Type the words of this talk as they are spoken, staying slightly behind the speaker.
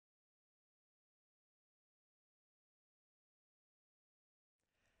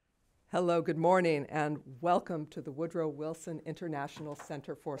Hello, good morning, and welcome to the Woodrow Wilson International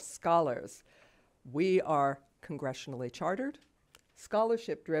Center for Scholars. We are congressionally chartered,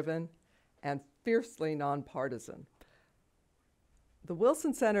 scholarship-driven, and fiercely nonpartisan. The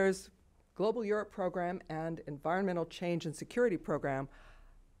Wilson Center's Global Europe Program and Environmental Change and Security Program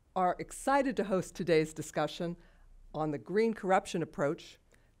are excited to host today's discussion on the green corruption approach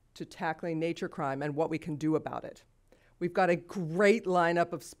to tackling nature crime and what we can do about it. We've got a great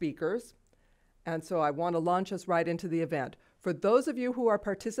lineup of speakers, and so I want to launch us right into the event. For those of you who are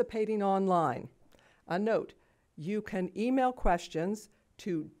participating online, a note, you can email questions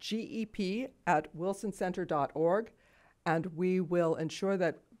to gep@wilsoncenter.org, and we will ensure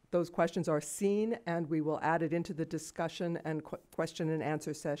that those questions are seen, and we will add it into the discussion and question and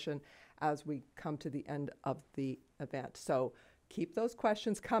answer session as we come to the end of the event. So keep those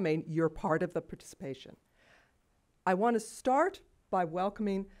questions coming. You're part of the participation. I want to start by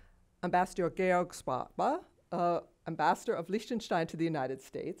welcoming Ambassador Georg Sparber, Ambassador of Liechtenstein to the United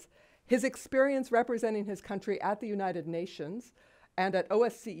States. His experience representing his country at the United Nations and at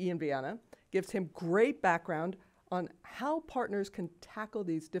OSCE in Vienna gives him great background on how partners can tackle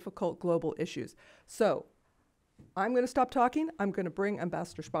these difficult global issues. So I'm going to stop talking. I'm going to bring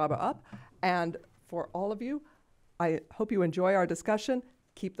Ambassador Sparber up. And for all of you, I hope you enjoy our discussion.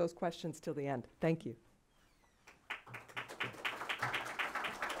 Keep those questions till the end. Thank you.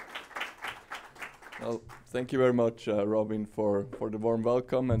 Well, thank you very much, Robin, for the warm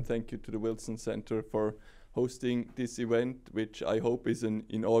welcome, and thank you to the Wilson Center for hosting this event, which I hope is an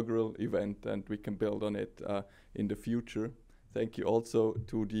inaugural event and we can build on it in the future. Thank you also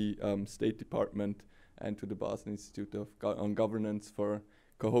to the State Department and to the Basel Institute on Governance for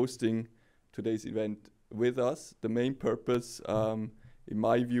co-hosting today's event with us. The main purpose, in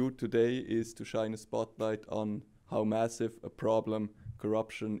my view today, is to shine a spotlight on how massive a problem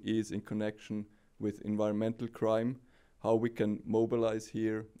corruption is in connection with environmental crime, how we can mobilize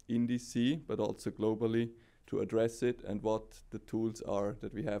here in DC, but also globally, to address it, and what the tools are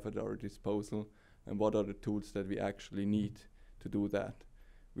that we have at our disposal, and what are the tools that we actually need to do that.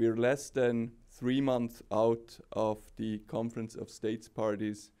 We're less than 3 months out of the Conference of States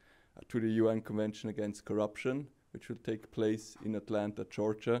Parties to the UN Convention Against Corruption, which will take place in Atlanta,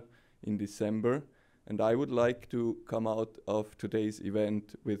 Georgia in December. And I would like to come out of today's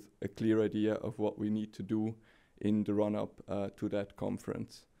event with a clear idea of what we need to do in the run-up to that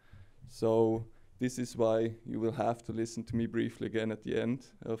conference. So this is why you will have to listen to me briefly again at the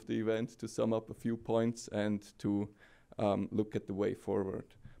end of the event to sum up a few points and to look at the way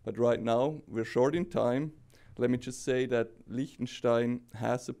forward. But right now, we're short in time. Let me just say that Liechtenstein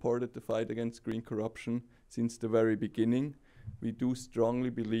has supported the fight against green corruption since the very beginning. We do strongly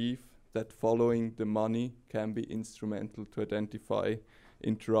believe that following the money can be instrumental to identify,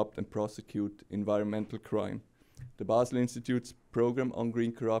 interrupt, and prosecute environmental crime. The Basel Institute's program on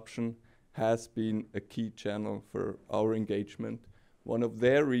green corruption has been a key channel for our engagement. One of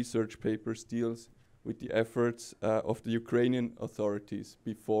their research papers deals with the efforts of the Ukrainian authorities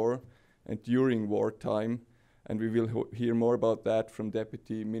before and during wartime, and we will hear more about that from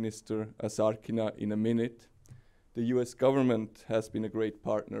Deputy Minister Azarkina in a minute. The US government has been a great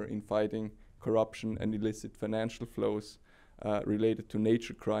partner in fighting corruption and illicit financial flows related to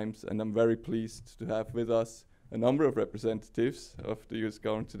nature crimes, and I'm very pleased to have with us a number of representatives of the US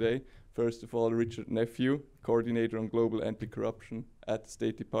government today. First of all, Richard Nephew, Coordinator on Global Anti-Corruption at the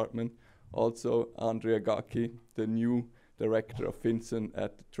State Department. Also, Andrea Gacki, the new Director of FinCEN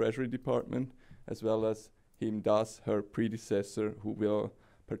at the Treasury Department, as well as Him Das, her predecessor, who will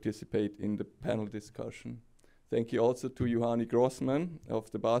participate in the panel discussion. Thank you also to Juhani Grossman of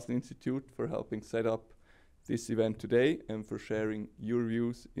the Basel Institute for helping set up this event today and for sharing your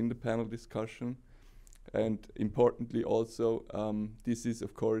views in the panel discussion. And importantly also, this is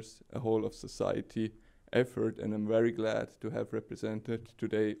of course a whole of society effort, and I'm very glad to have represented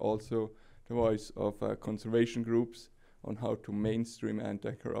today also the voice of conservation groups on how to mainstream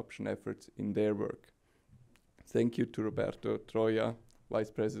anti-corruption efforts in their work. Thank you to Roberto Troia,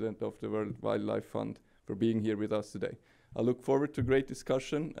 Vice President of the World Wildlife Fund, for being here with us today. I look forward to a great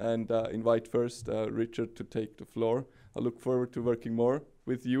discussion and invite first Richard to take the floor. I look forward to working more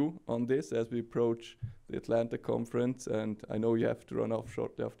with you on this as we approach the Atlanta conference, and I know you have to run off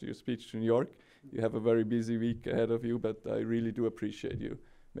shortly after your speech to New York. You have a very busy week ahead of you, but I really do appreciate you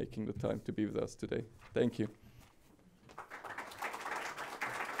making the time to be with us today. Thank you.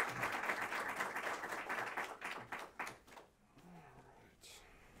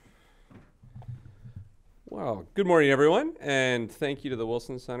 Well, good morning, everyone, and thank you to the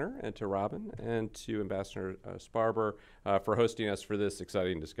Wilson Center and to Robin and to Ambassador Sparber for hosting us for this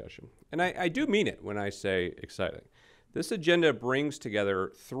exciting discussion. And I do mean it when I say exciting. This agenda brings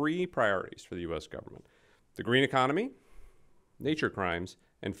together three priorities for the U.S. government: the green economy, nature crimes,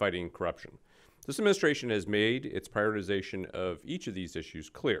 and fighting corruption. This administration has made its prioritization of each of these issues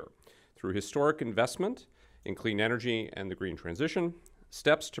clear through historic investment in clean energy and the green transition,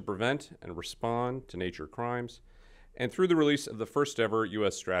 steps to prevent and respond to nature crimes, and through the release of the first ever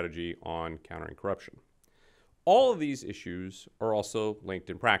U.S. strategy on countering corruption. All of these issues are also linked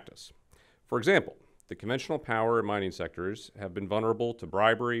in practice. For example, the conventional power and mining sectors have been vulnerable to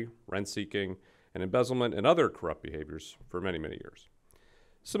bribery, rent-seeking, and embezzlement and other corrupt behaviors for many, many years.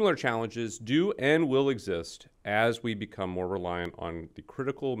 Similar challenges do and will exist as we become more reliant on the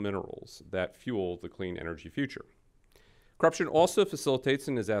critical minerals that fuel the clean energy future. Corruption also facilitates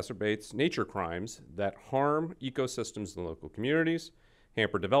and exacerbates nature crimes that harm ecosystems in local communities,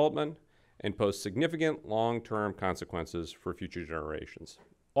 hamper development, and pose significant long-term consequences for future generations,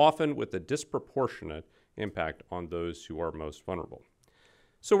 often with a disproportionate impact on those who are most vulnerable.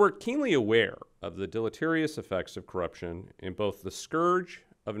 So we're keenly aware of the deleterious effects of corruption in both the scourge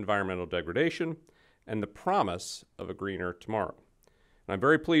of environmental degradation and the promise of a greener tomorrow. And I'm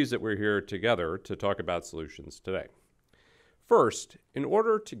very pleased that we're here together to talk about solutions today. First, in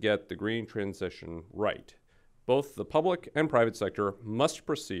order to get the green transition right, both the public and private sector must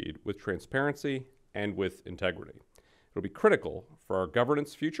proceed with transparency and with integrity. It'll be critical for our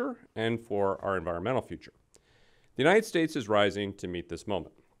governance future and for our environmental future. The United States is rising to meet this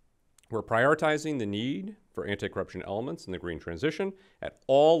moment. We're prioritizing the need for anti-corruption elements in the green transition at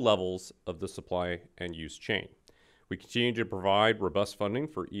all levels of the supply and use chain. We continue to provide robust funding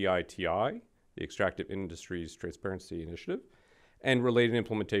for EITI, the Extractive Industries Transparency Initiative, and related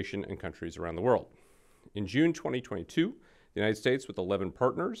implementation in countries around the world. In June 2022, the United States, with 11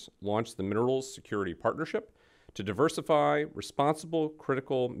 partners, launched the Minerals Security Partnership to diversify responsible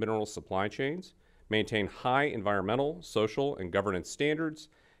critical mineral supply chains, maintain high environmental, social, and governance standards,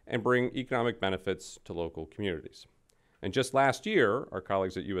 and bring economic benefits to local communities. And just last year, our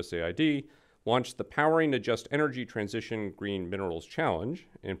colleagues at USAID launched the Powering a Just Energy Transition Green Minerals Challenge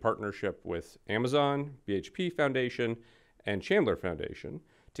in partnership with Amazon, BHP Foundation, and Chandler Foundation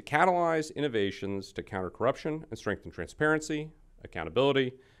to catalyze innovations to counter corruption and strengthen transparency,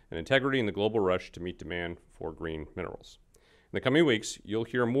 accountability, and integrity in the global rush to meet demand for green minerals. In the coming weeks, you'll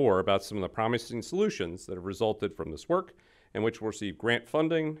hear more about some of the promising solutions that have resulted from this work and which will receive grant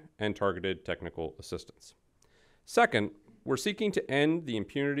funding and targeted technical assistance. Second, we're seeking to end the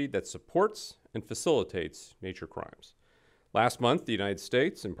impunity that supports and facilitates nature crimes. Last month, the United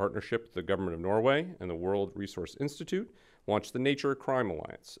States, in partnership with the government of Norway and the World Resource Institute, launched the Nature Crime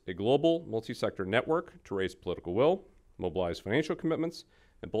Alliance, a global multi-sector network to raise political will, mobilize financial commitments,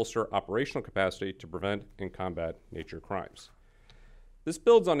 and bolster operational capacity to prevent and combat nature crimes. This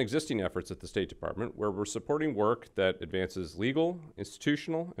builds on existing efforts at the State Department, where we're supporting work that advances legal,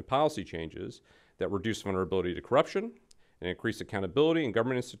 institutional, and policy changes that reduce vulnerability to corruption and increase accountability in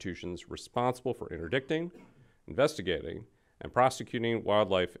government institutions responsible for interdicting, investigating, and prosecuting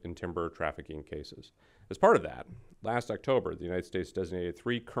wildlife and timber trafficking cases. As part of that, last October, the United States designated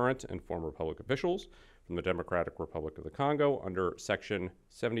 3 current and former public officials from the Democratic Republic of the Congo under Section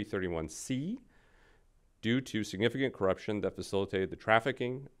 7031C due to significant corruption that facilitated the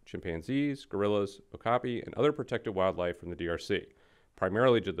trafficking of chimpanzees, gorillas, okapi, and other protected wildlife from the DRC,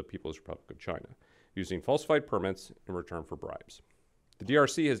 primarily to the People's Republic of China, using falsified permits in return for bribes. The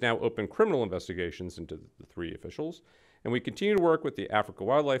DRC has now opened criminal investigations into the 3 officials, and we continue to work with the Africa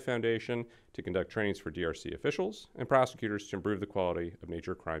Wildlife Foundation to conduct trainings for DRC officials and prosecutors to improve the quality of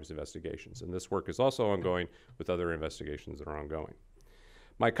nature crimes investigations. And this work is also ongoing with other investigations that are ongoing.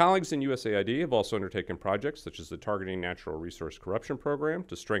 My colleagues in USAID have also undertaken projects such as the Targeting Natural Resource Corruption Program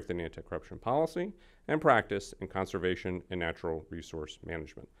to strengthen anti-corruption policy and practice in conservation and natural resource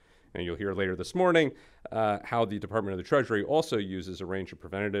management. And you'll hear later this morning how the Department of the Treasury also uses a range of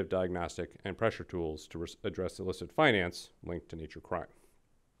preventative, diagnostic, and pressure tools to address illicit finance linked to nature crime.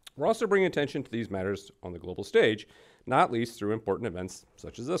 We're also bringing attention to these matters on the global stage, not least through important events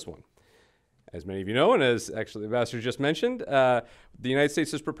such as this one. As many of you know, and as actually the Ambassador just mentioned, the United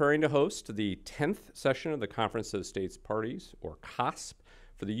States is preparing to host the 10th session of the Conference of States Parties, or COSP,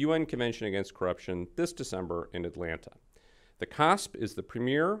 for the UN Convention Against Corruption this December in Atlanta. The COSP is the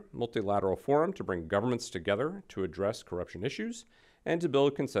premier multilateral forum to bring governments together to address corruption issues and to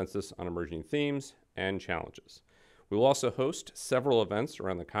build consensus on emerging themes and challenges. We will also host several events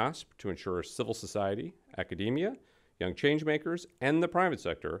around the COSP to ensure civil society, academia, young changemakers, and the private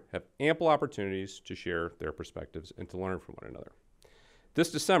sector have ample opportunities to share their perspectives and to learn from one another.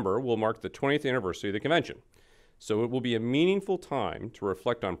 This December will mark the 20th anniversary of the convention, so it will be a meaningful time to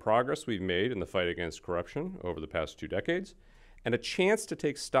reflect on progress we've made in the fight against corruption over the past 2 decades, and a chance to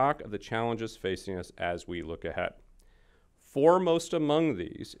take stock of the challenges facing us as we look ahead. Foremost among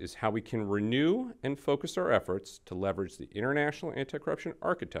these is how we can renew and focus our efforts to leverage the international anti-corruption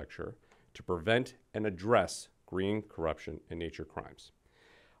architecture to prevent and address green corruption and nature crimes.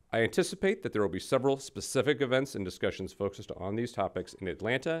 I anticipate that there will be several specific events and discussions focused on these topics in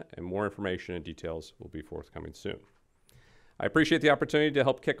Atlanta, and more information and details will be forthcoming soon. I appreciate the opportunity to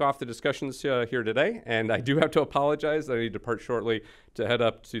help kick off the discussions here today, and I do have to apologize that I need to depart shortly to head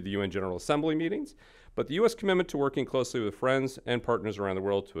up to the UN General Assembly meetings, but the U.S. commitment to working closely with friends and partners around the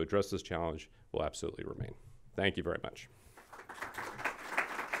world to address this challenge will absolutely remain. Thank you very much.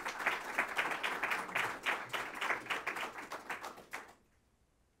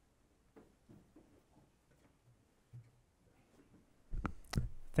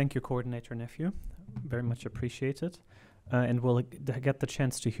 Thank you, Coordinator Nephew. Very much appreciated. And we'll get the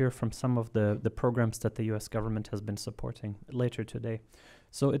chance to hear from some of the programs that the U.S. government has been supporting later today.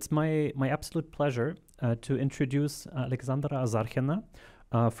 So it's my absolute pleasure to introduce Alexandra Azarkhina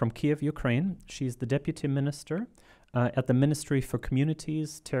from Kiev, Ukraine. She's the Deputy Minister at the Ministry for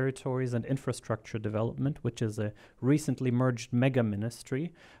Communities, Territories and Infrastructure Development, which is a recently merged mega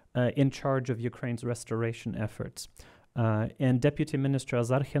ministry in charge of Ukraine's restoration efforts. And Deputy Minister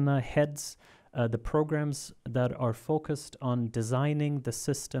Azarkhina heads the programs that are focused on designing the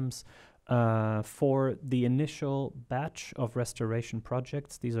systems for the initial batch of restoration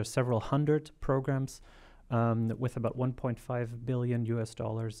projects. These are several hundred programs with about $1.5 billion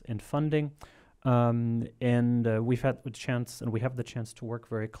in funding. We've had the chance, and we have the chance to work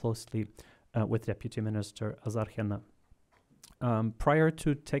very closely with Deputy Minister Azarkhina. Prior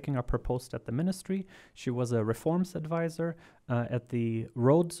to taking up her post at the ministry, she was a reforms advisor at the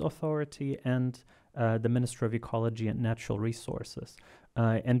Roads Authority and the Ministry of Ecology and Natural Resources.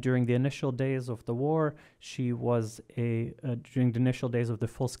 And during the initial days of the war, she was during the initial days of the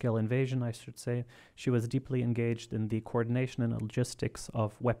full-scale invasion, I should say, she was deeply engaged in the coordination and logistics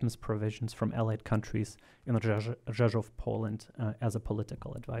of weapons provisions from allied countries in Rzeszów, Poland, as a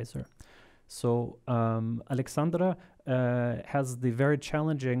political advisor. So Alexandra has the very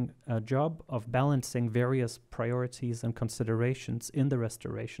challenging job of balancing various priorities and considerations in the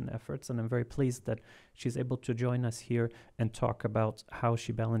restoration efforts, and I'm very pleased that she's able to join us here and talk about how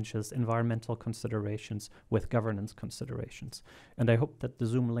she balances environmental considerations with governance considerations. And I hope that the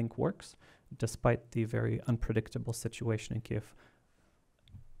Zoom link works, despite the very unpredictable situation in Kiev.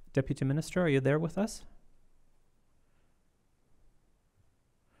 Deputy Minister, are you there with us?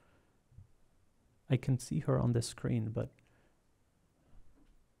 I can see her on the screen, but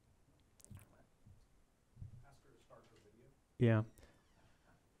ask her to start her video. Yeah.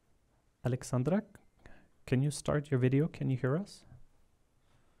 Alexandra, can you start your video? Can you hear us?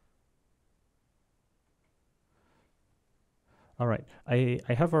 All right. I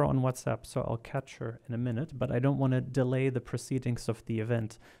have her on WhatsApp, so I'll catch her in a minute, but I don't want to delay the proceedings of the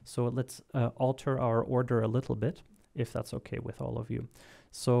event. So let's alter our order a little bit, if that's okay with all of you.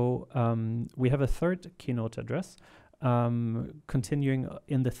 So we have a third keynote address, continuing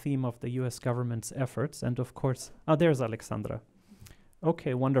in the theme of the U.S. government's efforts. And of course, there's Alexandra.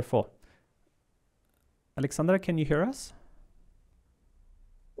 Okay, wonderful. Alexandra, can you hear us?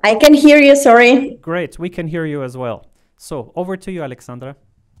 I can hear you, sorry. Great, we can hear you as well. So over to you, Alexandra.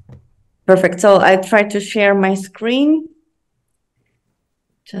 Perfect, so I try to share my screen.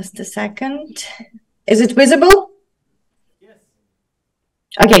 Just a second. Is it visible?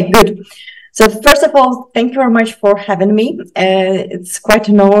 Okay, good. So first of all, thank you very much for having me. It's quite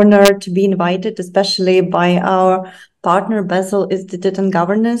an honor to be invited, especially by our partner, Basel Institute on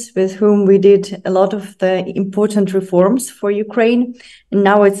Governance, with whom we did a lot of the important reforms for Ukraine. And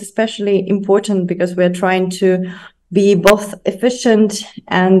now it's especially important because we're trying to be both efficient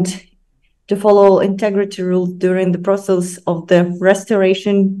and to follow integrity rules during the process of the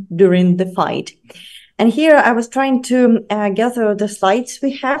restoration during the fight. And here I was trying to gather the slides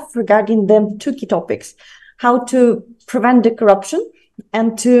we have regarding the two key topics: how to prevent the corruption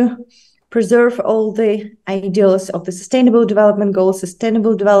and to preserve all the ideals of the Sustainable Development Goals,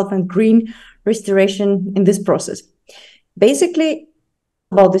 Sustainable Development, Green Restoration in this process. Basically,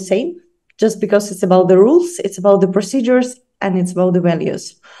 about the same, just because it's about the rules, it's about the procedures, and it's about the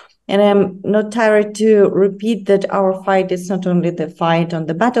values. And I'm not tired to repeat that our fight is not only the fight on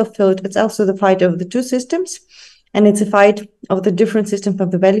the battlefield, it's also the fight of the two systems. And it's a fight of the different systems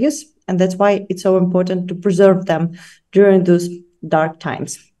of the values. And that's why it's so important to preserve them during those dark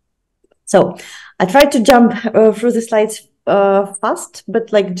times. So I tried to jump through the slides fast,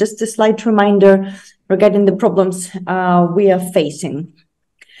 but like just a slight reminder regarding the problems we are facing.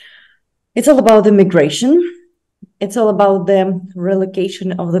 It's all about the migration. It's all about the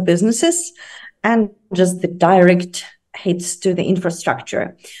relocation of the businesses and just the direct hits to the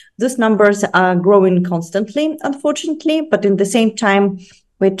infrastructure. Those numbers are growing constantly, unfortunately, but in the same time,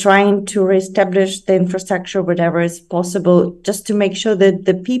 we're trying to reestablish the infrastructure whatever is possible, just to make sure that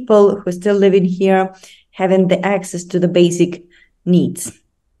the people who are still living here having the access to the basic needs.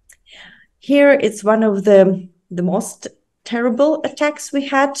 Here, it's one of the most terrible attacks we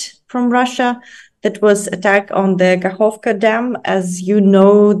had from Russia. That was attack on the Kakhovka Dam, as you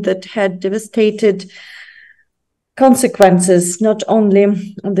know, that had devastated consequences, not only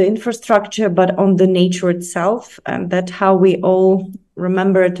on the infrastructure, but on the nature itself. And that's how we all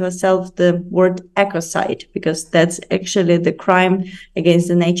remember to ourselves the word ecocide, because that's actually the crime against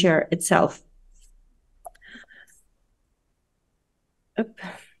the nature itself.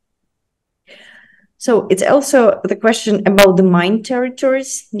 So it's also the question about the mine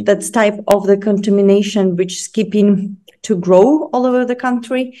territories. That's type of the contamination which is keeping to grow all over the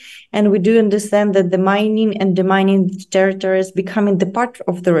country. And we do understand that the mining and demining territory is becoming the part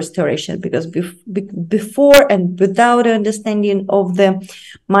of the restoration, because before and without understanding of the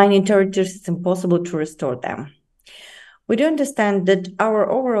mining territories, it's impossible to restore them. We do understand that our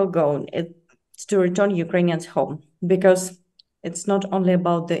overall goal is to return Ukrainians home, because it's not only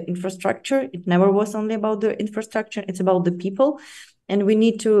about the infrastructure. It never was only about the infrastructure. It's about the people. And we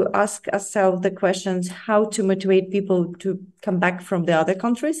need to ask ourselves the questions, how to motivate people to come back from the other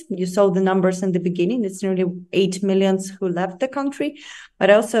countries. You saw the numbers in the beginning. It's nearly 8 million who left the country,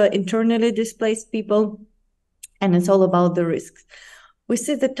 but also internally displaced people. And it's all about the risks. We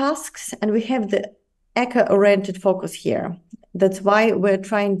see the tasks and we have the eco-oriented focus here. That's why we're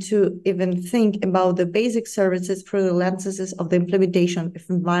trying to even think about the basic services through the lenses of the implementation of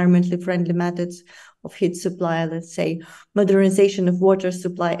environmentally friendly methods of heat supply, let's say, modernization of water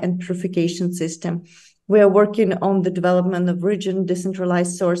supply and purification system. We are working on the development of region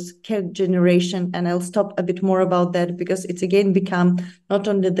decentralized source generation, and I'll stop a bit more about that, because it's again become not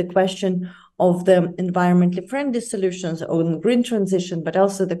only the question of the environmentally friendly solutions on green transition, but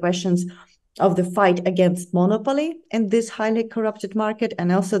also the questions of the fight against monopoly in this highly corrupted market,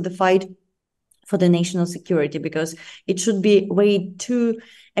 and also the fight for the national security, because it should be way too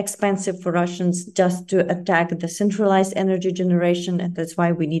expensive for Russians just to attack the centralized energy generation, and that's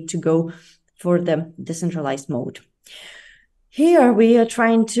why we need to go for the decentralized mode. Here we are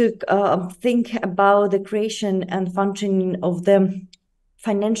trying to think about the creation and functioning of the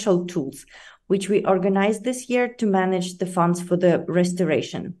financial tools, which we organized this year to manage the funds for the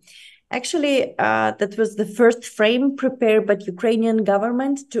restoration. Actually, that was the first frame prepared by the Ukrainian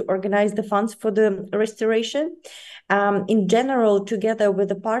government to organize the funds for the restoration. In general, together with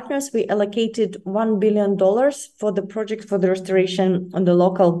the partners, we allocated $1 billion for the project for the restoration on the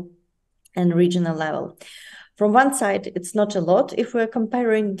local and regional level. From one side, it's not a lot if we're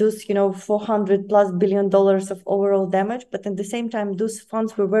comparing those, $400+ billion of overall damage, but at the same time, those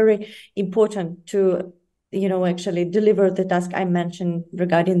funds were very important to actually deliver the task I mentioned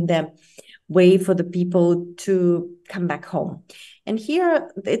regarding the way for the people to come back home. And here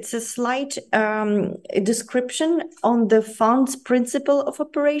it's a slight description on the fund's principle of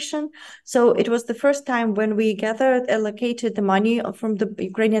operation. So it was the first time when we allocated the money from the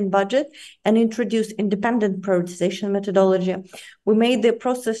Ukrainian budget and introduced independent prioritization methodology. We made the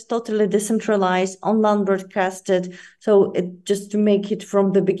process totally decentralized, online broadcasted, so just to make it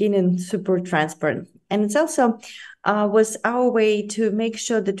from the beginning super transparent. And it's also was our way to make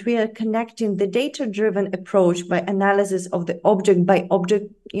sure that we are connecting the data-driven approach by analysis of the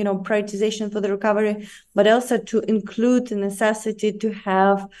object-by-object, prioritization for the recovery, but also to include the necessity to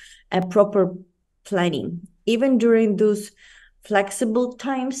have a proper planning. Even during those flexible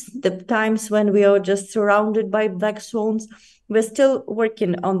times, the times when we are just surrounded by black swans, we're still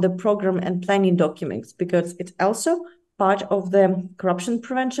working on the program and planning documents, because it's also part of the corruption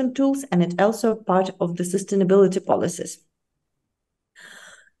prevention tools, and it's also part of the sustainability policies.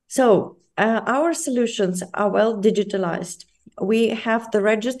 So our solutions are well digitalized. We have the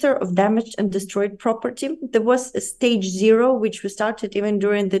register of damaged and destroyed property. There was a stage 0, which we started even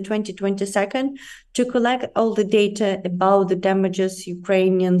during the 2022, to collect all the data about the damages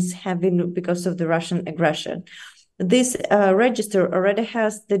Ukrainians have been because of the Russian aggression. This register already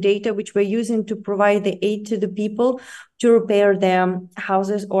has the data which we're using to provide the aid to the people to repair their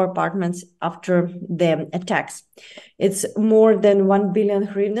houses or apartments after the attacks. It's more than 1 billion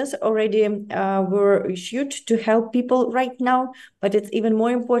hryvnias already were issued to help people right now, but it's even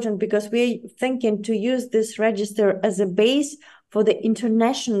more important because we're thinking to use this register as a base for the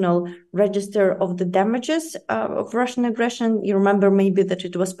international register of the damages of Russian aggression. You remember maybe that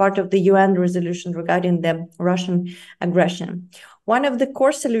it was part of the UN resolution regarding the Russian aggression. One of the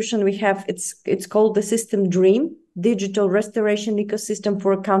core solutions we have, it's called the System DREAM, Digital Restoration Ecosystem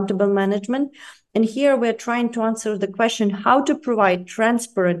for Accountable Management. And here we're trying to answer the question how to provide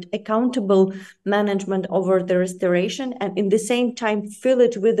transparent, accountable management over the restoration and in the same time fill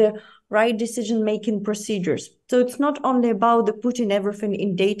it with the right decision-making procedures. So it's not only about the putting everything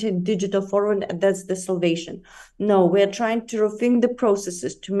in data and digital format and that's the salvation. No, we're trying to rethink the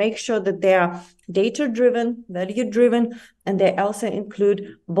processes to make sure that they are data-driven, value-driven, and they also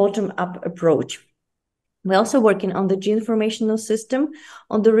include bottom-up approach. We're also working on the geoinformational system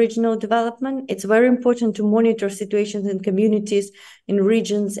on the regional development. It's very important to monitor situations in communities, in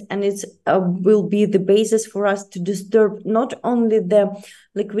regions, and it will be the basis for us to disturb not only the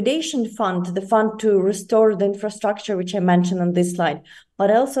liquidation fund, the fund to restore the infrastructure, which I mentioned on this slide, but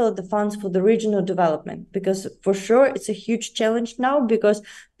also the funds for the regional development, because for sure it's a huge challenge now because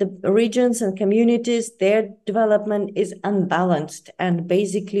the regions and communities, their development is unbalanced. And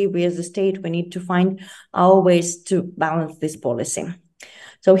basically we as a state, we need to find our ways to balance this policy.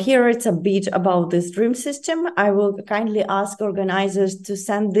 So here it's a bit about this DREAM system. I will kindly ask organizers to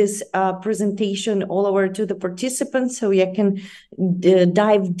send this presentation all over to the participants so you can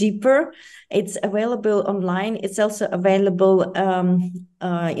dive deeper. It's available online. It's also available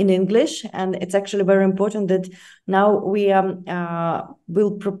in English. And it's actually very important that now we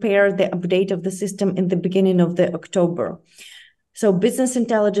will prepare the update of the system in the beginning of October. So business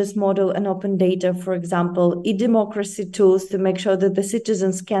intelligence model and open data, for example, e-democracy tools to make sure that the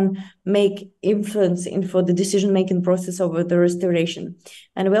citizens can make influence for the decision-making process over the restoration.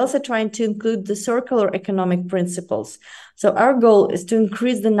 And we're also trying to include the circular economic principles. So our goal is to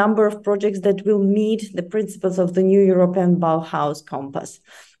increase the number of projects that will meet the principles of the new European Bauhaus Compass.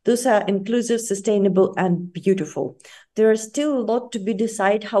 Those are inclusive, sustainable, and beautiful. There is still a lot to be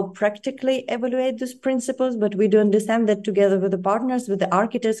decided how practically evaluate these principles, but we do understand that together with the partners, with the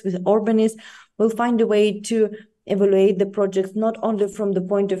architects, with urbanists, we'll find a way to evaluate the projects not only from the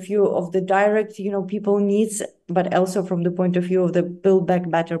point of view of the direct, people needs, but also from the point of view of the Build Back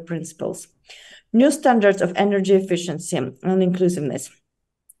Better principles. New standards of energy efficiency and inclusiveness.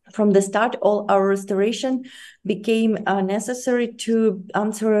 From the start, all our restoration became necessary to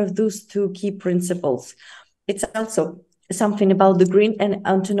answer those two key principles. It's also something about the green and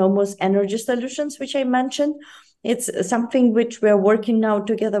autonomous energy solutions, which I mentioned. It's something which we're working now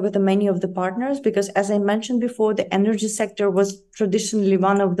together with many of the partners, because as I mentioned before, the energy sector was traditionally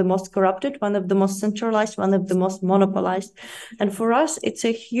one of the most corrupted, one of the most centralized, one of the most monopolized. And for us, it's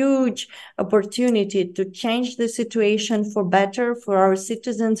a huge opportunity to change the situation for better for our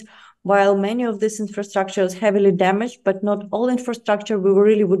citizens, while many of this infrastructure is heavily damaged, but not all infrastructure we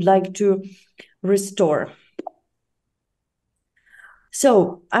really would like to restore.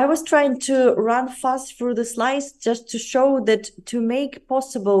 So I was trying to run fast through the slides just to show that to make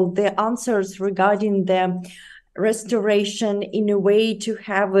possible the answers regarding the restoration in a way to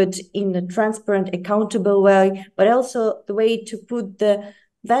have it in a transparent, accountable way, but also the way to put the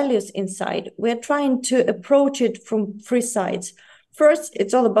values inside. We're trying to approach it from three sides. First,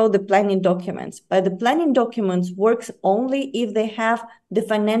 it's all about the planning documents. But the planning documents works only if they have the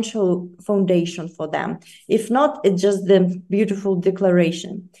financial foundation for them. If not, it's just the beautiful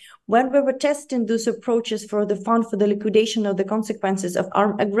declaration. When we were testing those approaches for the fund for the liquidation of the consequences of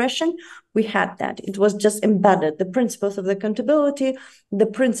armed aggression, we had that. It was just embedded. The principles of the accountability, the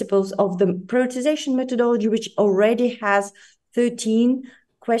principles of the prioritization methodology, which already has 13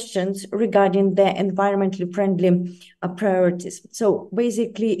 questions regarding the environmentally friendly priorities. So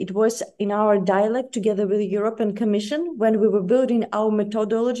basically, it was in our dialogue together with the European Commission when we were building our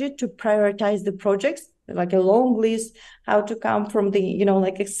methodology to prioritize the projects, like a long list, how to come from the,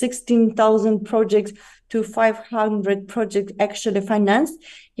 like 16,000 projects to 500 projects actually financed.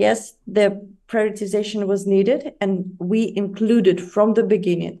 Yes, the prioritization was needed, and we included from the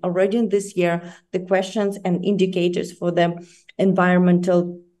beginning, already in this year, the questions and indicators for the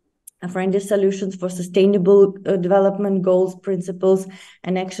environmental friendly solutions for sustainable development goals, principles,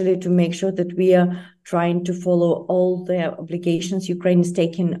 and actually to make sure that we are trying to follow all the obligations Ukraine is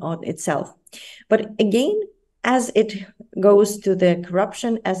taking on itself. But again, as it goes to the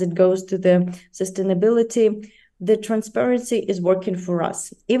corruption, as it goes to the sustainability, the transparency is working for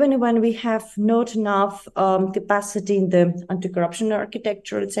us. Even when we have not enough capacity in the anti-corruption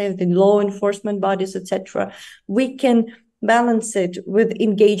architecture, let's say the law enforcement bodies, etc., we can balance it with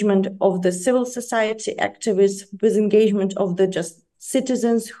engagement of the civil society activists, with engagement of the just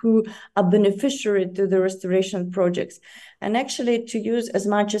citizens who are beneficiary to the restoration projects, and actually to use as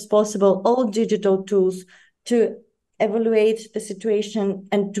much as possible all digital tools to evaluate the situation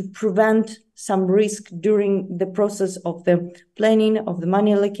and to prevent some risk during the process of the planning of the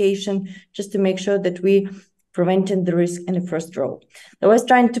money allocation, just to make sure that we prevented the risk in the first row. I was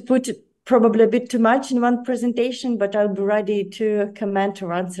trying to put probably a bit too much in one presentation, but I'll be ready to comment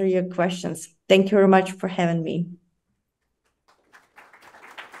or answer your questions. Thank you very much for having me.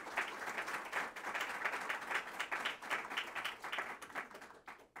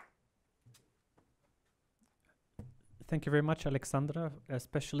 Thank you very much, Alexandra,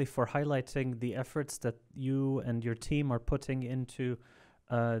 especially for highlighting the efforts that you and your team are putting into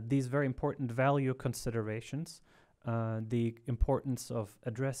these very important value considerations, the importance of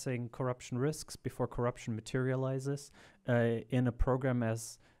addressing corruption risks before corruption materializes in a program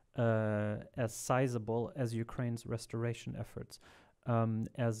as sizable as Ukraine's restoration efforts.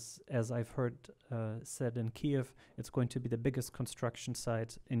 As I've heard said in Kiev, it's going to be the biggest construction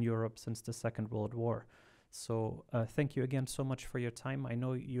site in Europe since the Second World War. So thank you again so much for your time. I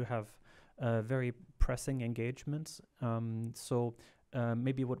know you have very pressing engagements. So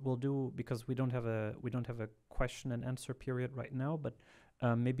maybe what we'll do, because we don't have a question and answer period right now, but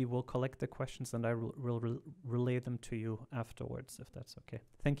maybe we'll collect the questions and I will relay them to you afterwards, if that's okay.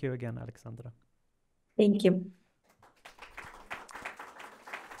 Thank you again, Alexandra. Thank you.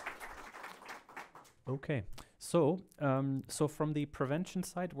 Okay. So from the prevention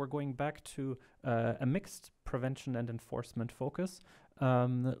side, we're going back to a mixed prevention and enforcement focus,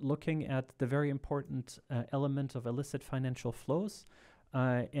 looking at the very important element of illicit financial flows.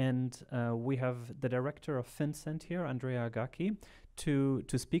 And we have the director of FinCEN here, Andrea Agaki,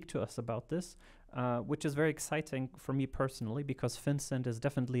 to speak to us about this, which is very exciting for me personally, because FinCEN is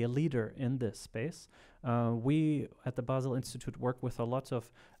definitely a leader in this space. We at the Basel Institute work with a lot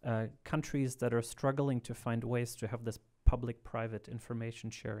of countries that are struggling to find ways to have this public-private information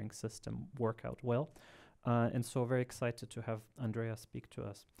sharing system work out well. And so very excited to have Andrea speak to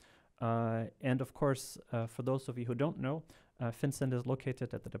us. And of course, for those of you who don't know, FinCEN is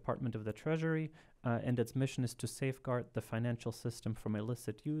located at the Department of the Treasury, and its mission is to safeguard the financial system from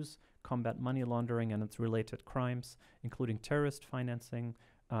illicit use, combat money laundering and its related crimes, including terrorist financing,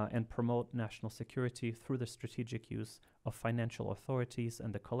 and promote national security through the strategic use of financial authorities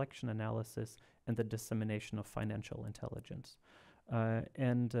and the collection, analysis, and the dissemination of financial intelligence.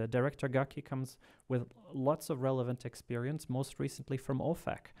 And Director Gaki comes with lots of relevant experience, most recently from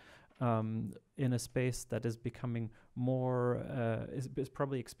OFAC, in a space that is becoming more, is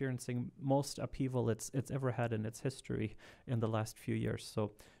probably experiencing most upheaval it's ever had in its history in the last few years.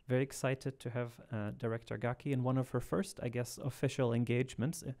 So very excited to have Director Gaki in one of her first, I guess, official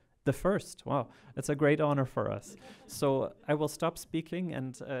engagements. The first, wow, that's a great honor for us. So I will stop speaking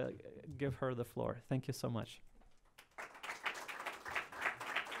and give her the floor. Thank you so much.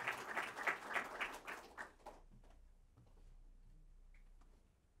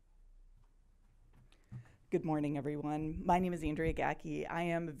 Good morning, everyone. My name is Andrea Gaki. I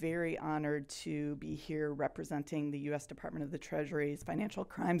am very honored to be here representing the U.S. Department of the Treasury's Financial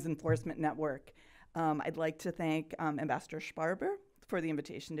Crimes Enforcement Network. I'd like to thank Ambassador Sparber for the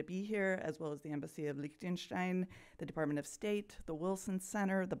invitation to be here, as well as the Embassy of Liechtenstein, the Department of State, the Wilson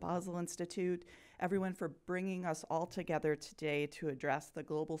Center, the Basel Institute, everyone for bringing us all together today to address the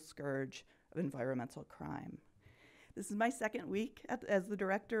global scourge of environmental crime. This is my second week as the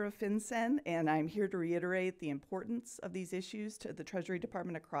director of FinCEN, and I'm here to reiterate the importance of these issues to the Treasury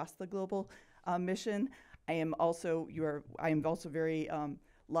Department across the global mission. I am also very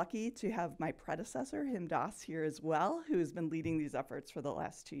lucky to have my predecessor, Him Das, here as well, who has been leading these efforts for the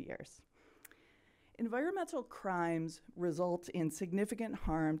last 2 years. Environmental crimes result in significant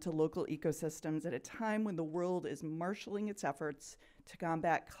harm to local ecosystems at a time when the world is marshaling its efforts to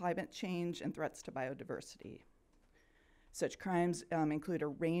combat climate change and threats to biodiversity. Such crimes include a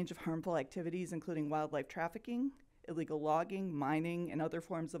range of harmful activities, including wildlife trafficking, illegal logging, mining, and other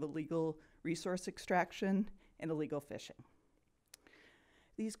forms of illegal resource extraction, and illegal fishing.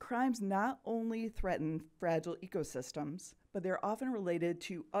 These crimes not only threaten fragile ecosystems, but they're often related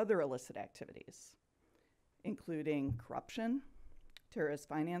to other illicit activities, including corruption, terrorist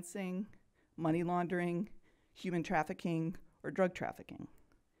financing, money laundering, human trafficking, or drug trafficking.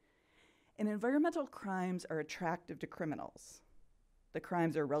 And environmental crimes are attractive to criminals. The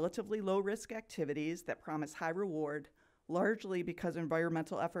crimes are relatively low-risk activities that promise high reward, largely because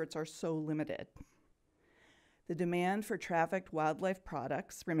environmental efforts are so limited. The demand for trafficked wildlife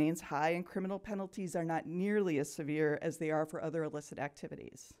products remains high, and criminal penalties are not nearly as severe as they are for other illicit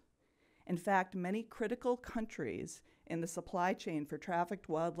activities. In fact, many critical countries in the supply chain for trafficked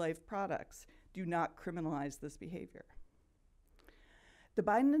wildlife products do not criminalize this behavior. The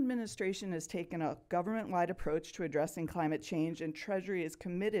Biden administration has taken a government-wide approach to addressing climate change, and Treasury is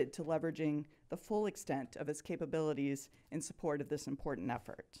committed to leveraging the full extent of its capabilities in support of this important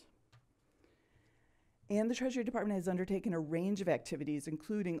effort. And the Treasury Department has undertaken a range of activities,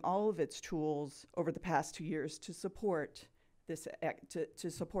 including all of its tools over the past 2 years to support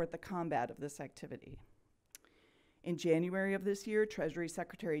the combat of this activity. In January of this year, Treasury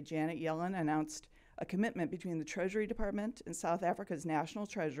Secretary Janet Yellen announced a commitment between the Treasury Department and South Africa's National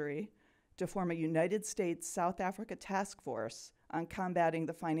Treasury to form a United States-South Africa task force on combating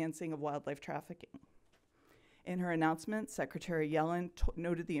the financing of wildlife trafficking. In her announcement, Secretary Yellen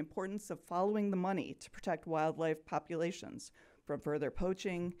noted the importance of following the money to protect wildlife populations from further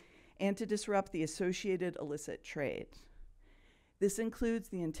poaching and to disrupt the associated illicit trade. This includes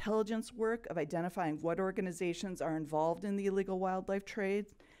the intelligence work of identifying what organizations are involved in the illegal wildlife trade,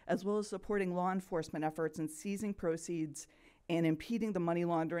 as well as supporting law enforcement efforts in seizing proceeds and impeding the money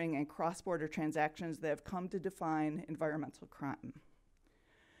laundering and cross-border transactions that have come to define environmental crime.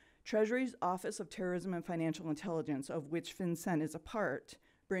 Treasury's Office of Terrorism and Financial Intelligence, of which FinCEN is a part,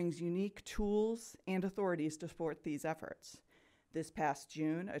 brings unique tools and authorities to support these efforts. This past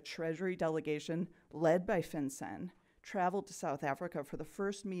June, a Treasury delegation led by FinCEN traveled to South Africa for the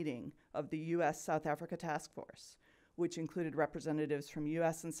first meeting of the U.S.-South Africa Task Force, which included representatives from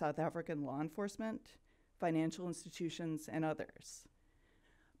U.S. and South African law enforcement, financial institutions, and others.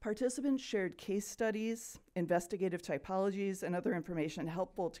 Participants shared case studies, investigative typologies, and other information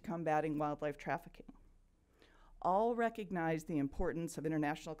helpful to combating wildlife trafficking. All recognize the importance of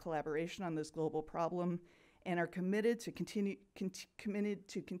international collaboration on this global problem and are committed to continuing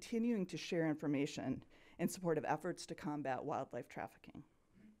to share information in support of efforts to combat wildlife trafficking.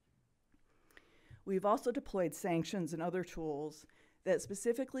 We've also deployed sanctions and other tools that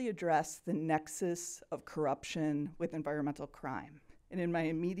specifically address the nexus of corruption with environmental crime. And in my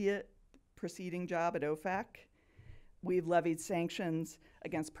immediate preceding job at OFAC, we've levied sanctions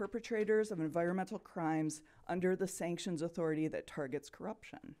against perpetrators of environmental crimes under the sanctions authority that targets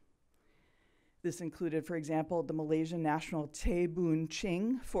corruption. This included, for example, the Malaysian national Tay Boon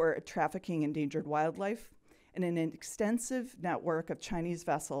Ching for trafficking endangered wildlife, and an extensive network of Chinese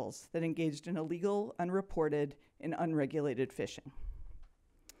vessels that engaged in illegal, unreported, and unregulated fishing.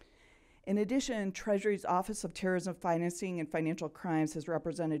 In addition, Treasury's Office of Terrorism Financing and Financial Crimes has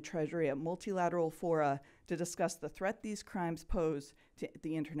represented Treasury at multilateral fora to discuss the threat these crimes pose to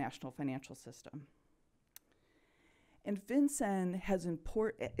the international financial system. And FinCEN has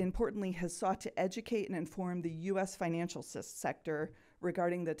importantly has sought to educate and inform the U.S. financial sector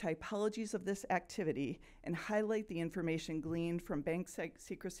regarding the typologies of this activity and highlight the information gleaned from Bank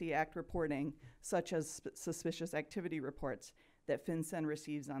Secrecy Act reporting, such as suspicious activity reports that FinCEN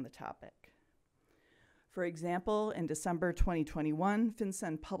receives on the topic. For example, in December 2021,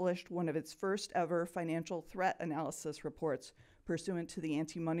 FinCEN published one of its first ever financial threat analysis reports pursuant to the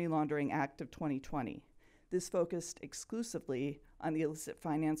Anti-Money Laundering Act of 2020. This focused exclusively on the illicit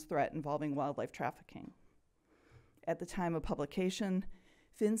finance threat involving wildlife trafficking. At the time of publication,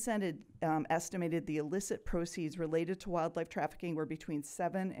 FinCEN had estimated the illicit proceeds related to wildlife trafficking were between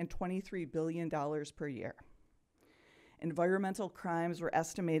 $7 and $23 billion per year. Environmental crimes were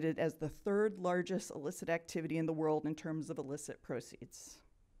estimated as the third largest illicit activity in the world in terms of illicit proceeds.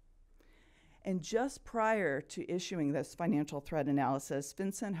 And just prior to issuing this financial threat analysis,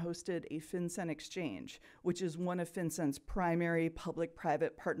 FinCEN hosted a FinCEN Exchange, which is one of FinCEN's primary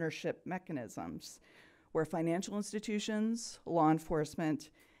public-private partnership mechanisms, where financial institutions, law enforcement,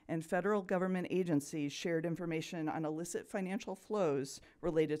 and federal government agencies shared information on illicit financial flows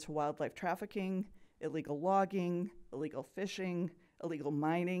related to wildlife trafficking, illegal logging, illegal fishing, illegal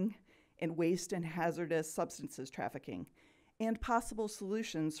mining, and waste and hazardous substances trafficking, and possible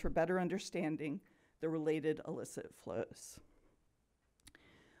solutions for better understanding the related illicit flows.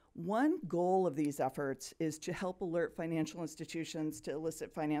 One goal of these efforts is to help alert financial institutions to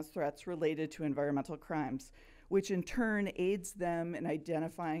illicit finance threats related to environmental crimes, which in turn aids them in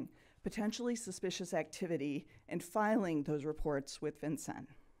identifying potentially suspicious activity and filing those reports with FinCEN.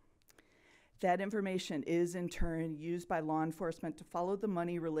 That information is in turn used by law enforcement to follow the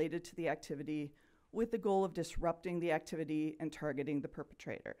money related to the activity with the goal of disrupting the activity and targeting the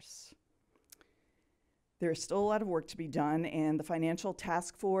perpetrators. There's still a lot of work to be done, and the Financial Action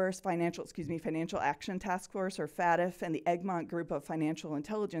Task Force, or FATF, and the Egmont Group of Financial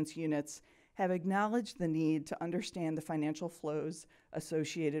Intelligence Units have acknowledged the need to understand the financial flows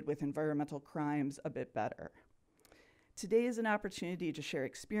associated with environmental crimes a bit better. Today is an opportunity to share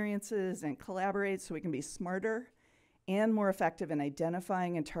experiences and collaborate so we can be smarter and more effective in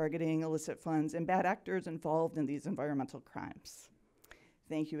identifying and targeting illicit funds and bad actors involved in these environmental crimes.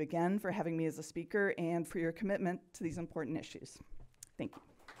 Thank you again for having me as a speaker and for your commitment to these important issues. Thank you.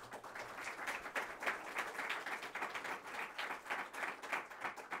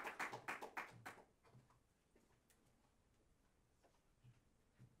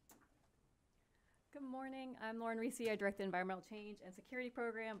 Good morning. I'm Lauren Reese. I direct the Environmental Change and Security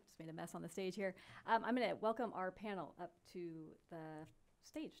Program. Just made a mess on the stage here. I'm going to welcome our panel up to the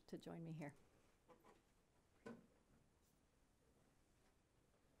stage to join me here.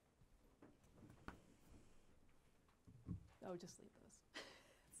 Oh, just leave those.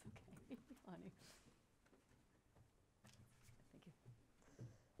 It's okay. Lonnie. Thank you.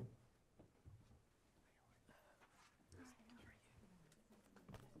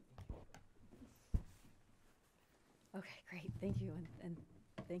 Okay, great. Thank you. And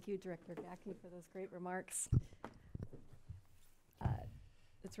thank you, Director Gacki, for those great remarks.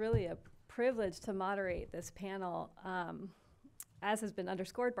 It's really a privilege to moderate this panel. As has been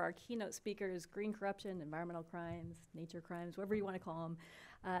underscored by our keynote speakers, green corruption, environmental crimes, nature crimes, whatever you want to call them,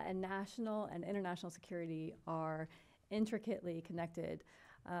 and national and international security are intricately connected.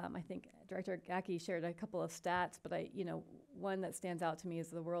 I think Director Gacki shared a couple of stats, but one that stands out to me is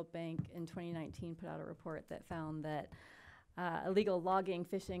the World Bank in 2019 put out a report that found that illegal logging,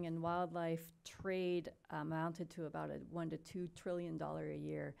 fishing, and wildlife trade amounted to about a $1 to $2 trillion a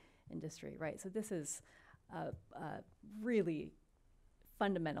year industry, right? So this is a really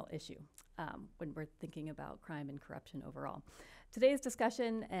fundamental issue when we're thinking about crime and corruption overall. Today's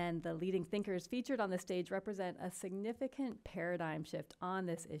discussion and the leading thinkers featured on the stage represent a significant paradigm shift on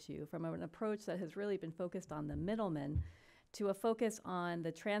this issue from an approach that has really been focused on the middlemen to a focus on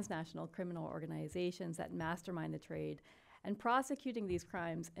the transnational criminal organizations that mastermind the trade and prosecuting these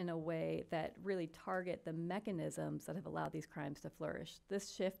crimes in a way that really target the mechanisms that have allowed these crimes to flourish.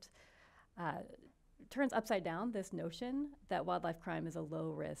 This shift turns upside down this notion that wildlife crime is a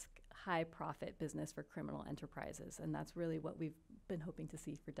low-risk, high-profit business for criminal enterprises, and that's really what we've been hoping to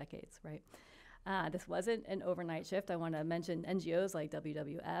see for decades, right? This wasn't an overnight shift. I want to mention NGOs like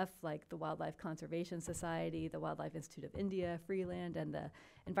WWF, like the Wildlife Conservation Society, the Wildlife Institute of India, Freeland, and the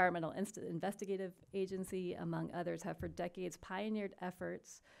Environmental Investigative Agency, among others, have for decades pioneered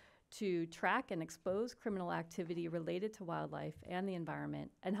efforts to track and expose criminal activity related to wildlife and the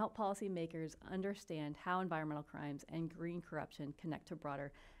environment and help policymakers understand how environmental crimes and green corruption connect to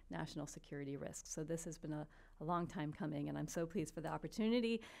broader national security risks. So this has been a long time coming, and I'm so pleased for the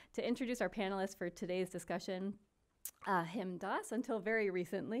opportunity to introduce our panelists for today's discussion. Him Das, until very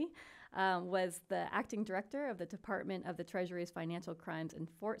recently, was the acting director of the Department of the Treasury's Financial Crimes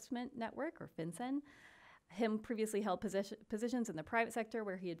Enforcement Network, or FinCEN. Him previously held positions in the private sector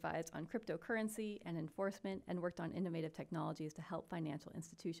where he advised on cryptocurrency and enforcement and worked on innovative technologies to help financial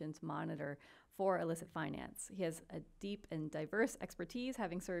institutions monitor for illicit finance. He has a deep and diverse expertise,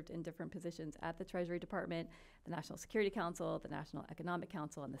 having served in different positions at the Treasury Department, the National Security Council, the National Economic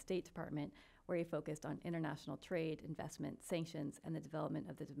Council, and the State Department, where he focused on international trade, investment, sanctions, and the development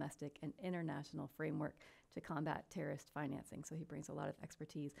of the domestic and international framework to combat terrorist financing. So he brings a lot of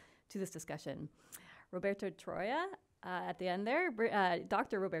expertise to this discussion. Roberto Troia, at the end there,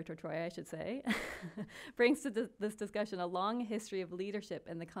 Dr. Roberto Troia, I should say, brings to this discussion a long history of leadership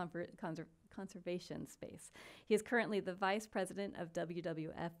in the conservation space. He is currently the Vice President of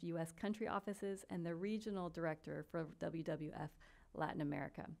WWF U.S. Country Offices and the Regional Director for WWF Latin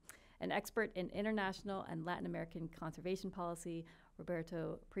America. An expert in international and Latin American conservation policy,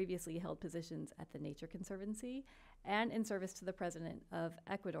 Roberto previously held positions at the Nature Conservancy and in service to the President of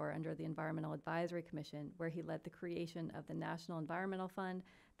Ecuador under the Environmental Advisory Commission, where he led the creation of the National Environmental Fund,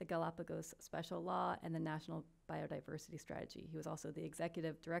 the Galapagos Special Law, and the National Biodiversity Strategy. He was also the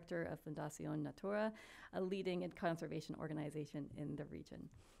Executive Director of Fundación Natura, a leading conservation organization in the region.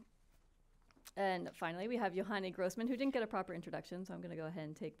 And finally, we have Johanny Grossman, who didn't get a proper introduction, so I'm going to go ahead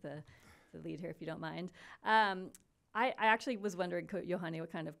and take the lead here if you don't mind. I actually was wondering, Johanny, what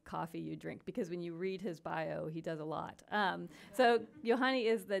kind of coffee you drink, because when you read his bio, he does a lot. So Johanny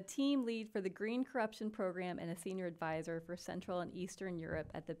is the team lead for the Green Corruption Program and a senior advisor for Central and Eastern Europe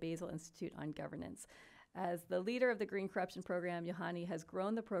at the Basel Institute on Governance. As the leader of the Green Corruption Program, Yohani has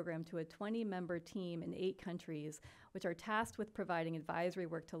grown the program to a 20-member team in 8 countries, which are tasked with providing advisory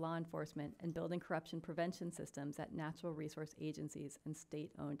work to law enforcement and building corruption prevention systems at natural resource agencies and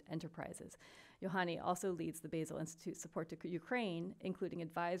state-owned enterprises. Yohani also leads the Basel Institute support to Ukraine, including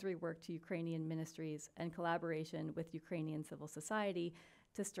advisory work to Ukrainian ministries and collaboration with Ukrainian civil society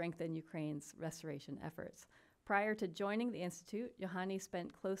to strengthen Ukraine's restoration efforts. Prior to joining the Institute, Yohani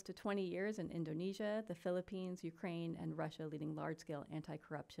spent close to 20 years in Indonesia, the Philippines, Ukraine, and Russia, leading large-scale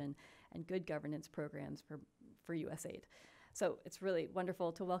anti-corruption and good governance programs for USAID. So it's really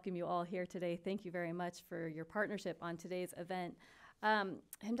wonderful to welcome you all here today. Thank you very much for your partnership on today's event.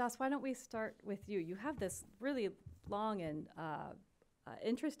 Himdas, why don't we start with you? You have this really long and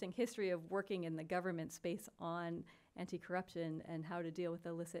interesting history of working in the government space on anti-corruption and how to deal with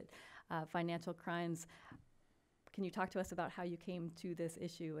illicit financial crimes. Can you talk to us about how you came to this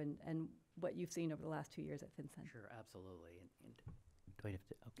issue and what you've seen over the last 2 years at FinCEN? Sure, absolutely. And do I have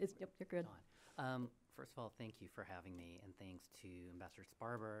to? Okay. Yep, you're good. First of all, thank you for having me, and thanks to Ambassador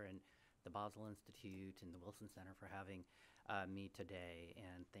Sparber and the Basel Institute and the Wilson Center for having me today,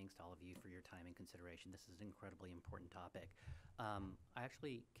 and thanks to all of you for your time and consideration. This is an incredibly important topic. I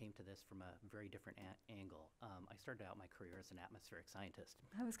actually came to this from a very different angle. I started out my career as an atmospheric scientist.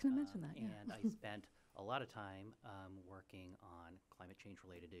 I was going to mention that, yeah. And I spent a lot of time working on climate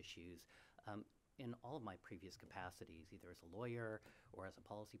change-related issues in all of my previous capacities, either as a lawyer or as a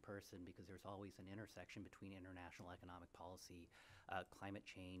policy person, because there's always an intersection between international economic policy, climate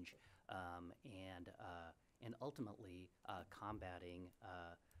change, and ultimately combating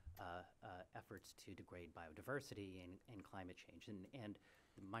efforts to degrade biodiversity and climate change. And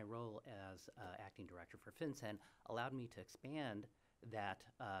my role as acting director for FinCEN allowed me to expand that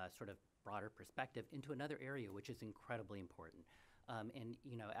sort of broader perspective into another area, which is incredibly important. And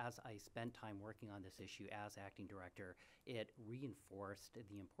you know, as I spent time working on this issue as acting director, it reinforced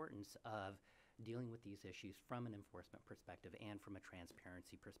the importance of dealing with these issues from an enforcement perspective and from a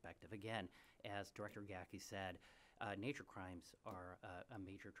transparency perspective. Again, as Director Gacki said, nature crimes are a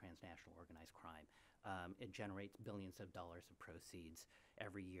major transnational organized crime. It generates billions of dollars of proceeds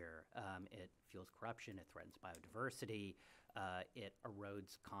every year. It fuels corruption, it threatens biodiversity, it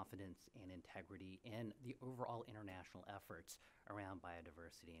erodes confidence and integrity in the overall international efforts around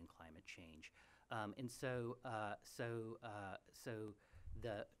biodiversity and climate change. And so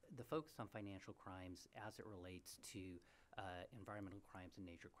the focus on financial crimes as it relates to environmental crimes and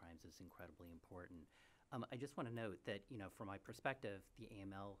nature crimes is incredibly important. I just want to note that, you know, from my perspective, the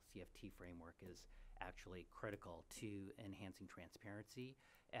AML CFT framework is actually critical to enhancing transparency,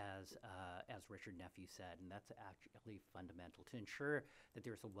 as Richard Nephew said, and that's actually fundamental to ensure that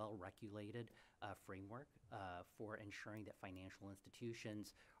there's a well-regulated framework for ensuring that financial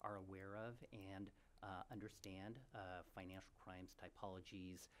institutions are aware of and understand financial crimes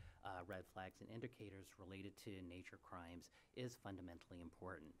typologies, red flags, and indicators related to nature crimes is fundamentally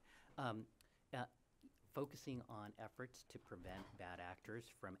important. Focusing on efforts to prevent bad actors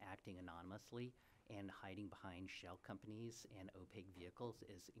from acting anonymously and hiding behind shell companies and opaque vehicles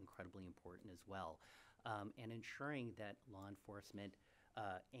is incredibly important as well. And ensuring that law enforcement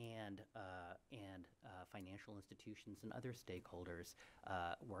and financial institutions and other stakeholders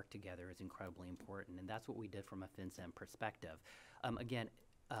work together is incredibly important. And that's what we did from a FinCEN perspective. Again,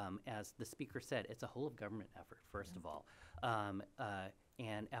 as the speaker said, it's a whole of government effort, first of all.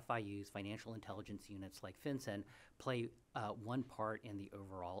 And FIUs, financial intelligence units like FinCEN, play one part in the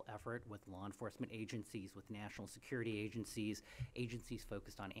overall effort with law enforcement agencies, with national security agencies, agencies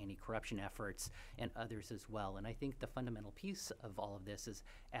focused on anti-corruption efforts, and others as well. And I think the fundamental piece of all of this is,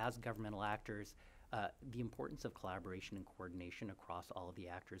 as governmental actors, the importance of collaboration and coordination across all of the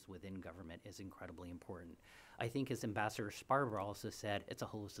actors within government is incredibly important. I think, as Ambassador Sparber also said, it's a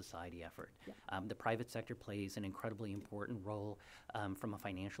whole of society effort. Yeah. The private sector plays an incredibly important role from a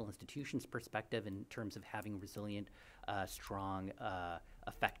financial institutions perspective in terms of having resilient, strong,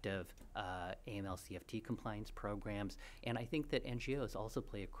 effective AML-CFT compliance programs. And I think that NGOs also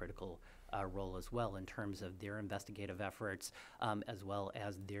play a critical role as well in terms of their investigative efforts, as well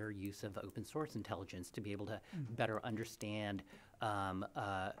as their use of open source intelligence to be able to better understand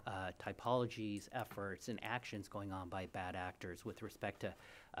typologies, efforts, and actions going on by bad actors with respect to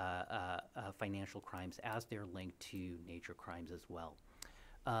financial crimes as they're linked to nature crimes as well.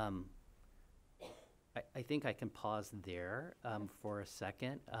 I think I can pause there for a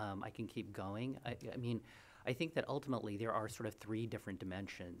second. I can keep going. I mean, I think that ultimately there are sort of three different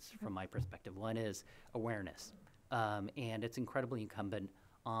dimensions from my perspective. One is awareness, and it's incredibly incumbent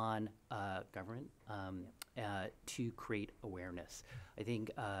on government to create awareness. I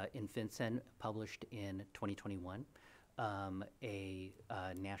think in FinCEN published in 2021 a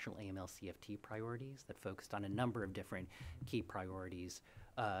national AML CFT priorities that focused on a number of different key priorities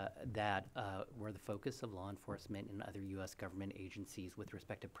that were the focus of law enforcement and other U.S. government agencies with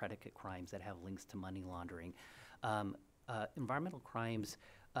respect to predicate crimes that have links to money laundering. Environmental crimes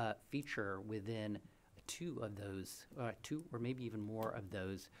feature within two of those, two or maybe even more of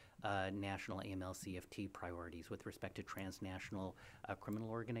those national AML CFT priorities with respect to transnational criminal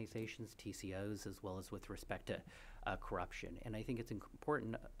organizations, TCOs, as well as with respect to corruption. And I think it's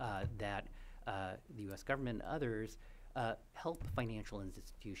important that the U.S. government and others help financial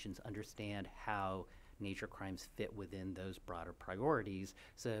institutions understand how nature crimes fit within those broader priorities,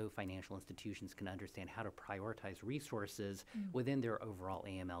 so financial institutions can understand how to prioritize resources within their overall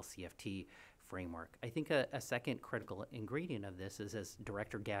AML CFT framework. I think a second critical ingredient of this is, as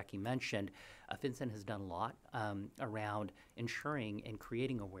Director Gacki mentioned, FinCEN has done a lot around ensuring and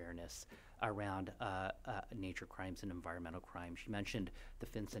creating awareness around nature crimes and environmental crimes. She mentioned the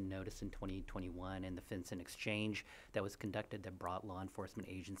FinCEN notice in 2021 and the FinCEN exchange that was conducted that brought law enforcement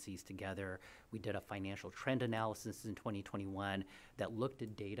agencies together. We did a financial trend analysis in 2021 that looked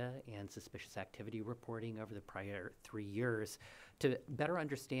at data and suspicious activity reporting over the prior 3 years to better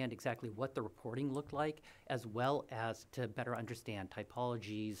understand exactly what the reporting looked like, as well as to better understand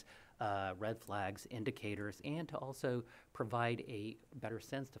typologies, red flags, indicators, and to also provide a better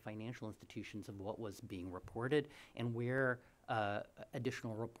sense to financial institutions of what was being reported and where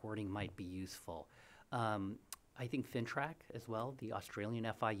additional reporting might be useful. I think FinTrack as well, the Australian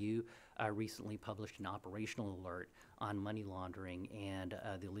FIU, recently published an operational alert on money laundering and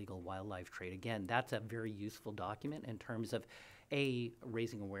the illegal wildlife trade. Again, that's a very useful document in terms of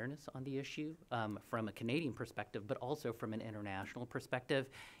raising awareness on the issue from a Canadian perspective, but also from an international perspective,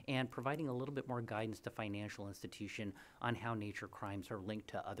 and providing a little bit more guidance to financial institution on how nature crimes are linked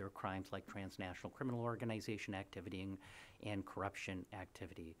to other crimes like transnational criminal organization activity and corruption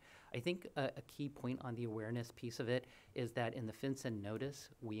activity. I think a key point on the awareness piece of it is that in the FinCEN notice,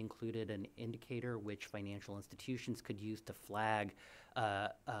 we included an indicator which financial institutions could use to flag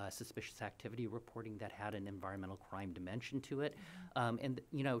suspicious activity reporting that had an environmental crime dimension to it. And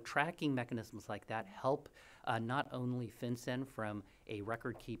tracking mechanisms like that help not only FinCEN from a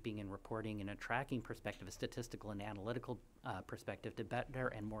record keeping and reporting and a tracking perspective, a statistical and analytical perspective, to better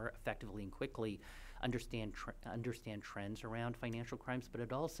and more effectively and quickly understand trends around financial crimes, but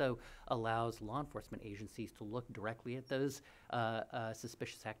it also allows law enforcement agencies to look directly at those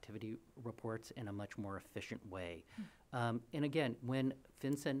suspicious activity reports in a much more efficient way. And again, when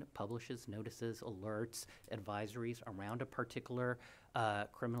FinCEN publishes notices, alerts, advisories around a particular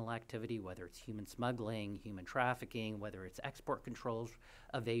criminal activity, whether it's human smuggling, human trafficking, whether it's export controls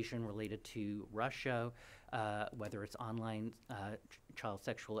evasion related to Russia, whether it's online child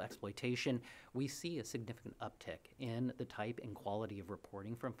sexual exploitation, we see a significant uptick in the type and quality of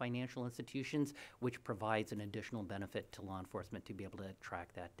reporting from financial institutions, which provides an additional benefit to law enforcement to be able to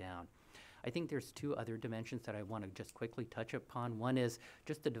track that down. I think there's two other dimensions that I want to just quickly touch upon. One is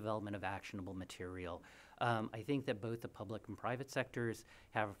just the development of actionable material. I think that both the public and private sectors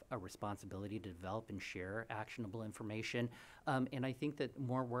have a responsibility to develop and share actionable information, and I think that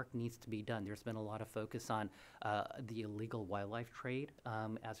more work needs to be done. There's been a lot of focus on the illegal wildlife trade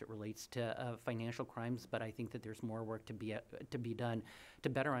as it relates to financial crimes, but I think that there's more work to be done to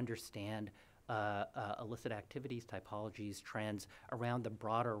better understand illicit activities, typologies, trends around the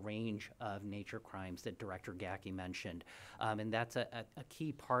broader range of nature crimes that Director Gacki mentioned. And that's a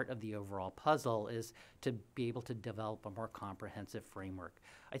key part of the overall puzzle, is to be able to develop a more comprehensive framework.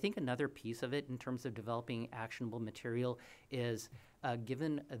 I think another piece of it in terms of developing actionable material is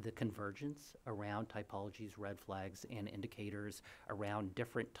given the convergence around typologies, red flags, and indicators around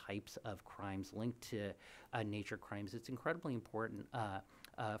different types of crimes linked to nature crimes, it's incredibly important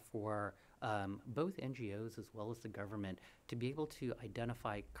for both NGOs as well as the government to be able to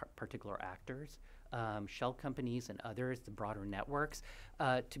identify particular actors, shell companies and others, the broader networks,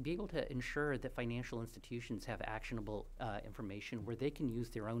 to be able to ensure that financial institutions have actionable information where they can use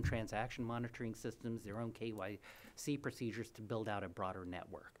their own transaction monitoring systems, their own KYC procedures to build out a broader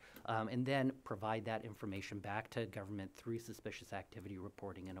network, and then provide that information back to government through suspicious activity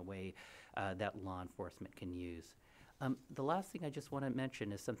reporting in a way that law enforcement can use. The last thing I just want to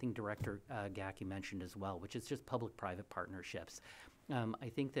mention is something Director Gacki mentioned as well, which is just public-private partnerships. I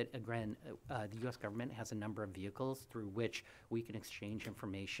think that, again, the U.S. government has a number of vehicles through which we can exchange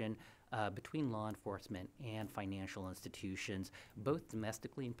information between law enforcement and financial institutions, both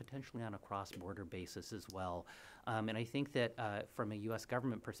domestically and potentially on a cross-border basis as well. And I think that from a U.S.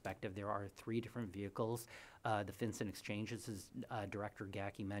 government perspective, there are 3 different vehicles. The FinCEN exchanges, as Director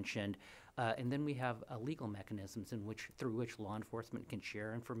Gacki mentioned, and then we have legal mechanisms through which law enforcement can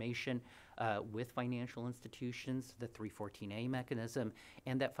share information with financial institutions, the 314A mechanism,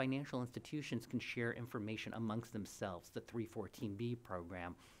 and that financial institutions can share information amongst themselves, the 314B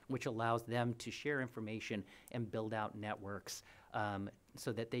program, which allows them to share information and build out networks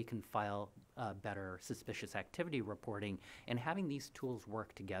so that they can file better suspicious activity reporting. And having these tools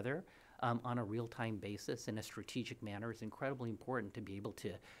work together on a real-time basis in a strategic manner is incredibly important to be able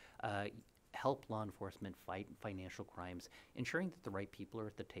to help law enforcement fight financial crimes. Ensuring that the right people are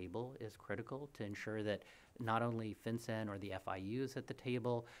at the table is critical to ensure that not only FinCEN or the FIU is at the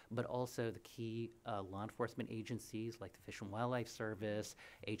table, but also the key law enforcement agencies like the Fish and Wildlife Service,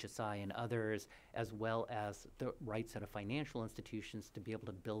 HSI, and others, as well as the right set of financial institutions to be able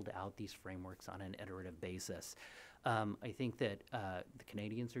to build out these frameworks on an iterative basis. I think that the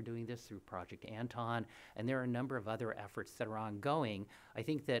Canadians are doing this through Project Anton, and there are a number of other efforts that are ongoing. I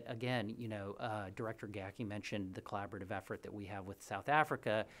think that, again, Director Gacki mentioned the collaborative effort that we have with South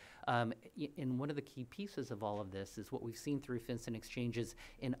Africa, and one of the key pieces of all of this is what we've seen through FinCEN exchanges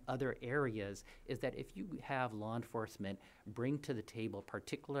in other areas is that if you have law enforcement bring to the table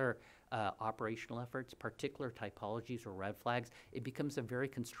particular operational efforts, particular typologies or red flags, it becomes a very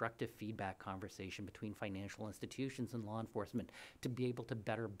constructive feedback conversation between financial institutions and law enforcement to be able to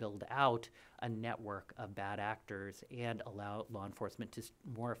better build out a network of bad actors and allow law enforcement to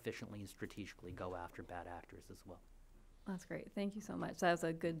more efficiently and strategically go after bad actors as well. That's great. Thank you so much. That was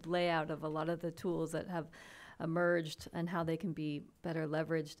a good layout of a lot of the tools that have emerged and how they can be better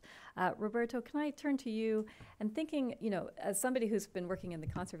leveraged. Roberto, can I turn to you and thinking, as somebody who's been working in the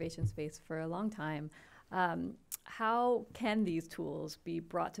conservation space for a long time, how can these tools be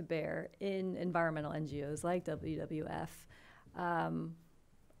brought to bear in environmental NGOs like WWF,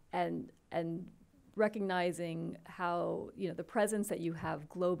 and recognizing how, the presence that you have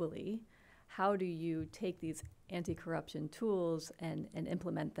globally, how do you take these anti-corruption tools and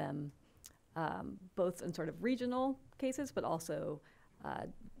implement them both in sort of regional cases, but also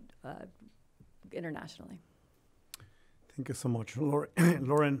internationally? Thank you so much,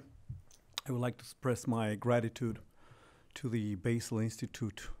 Lauren. I would like to express my gratitude to the Basel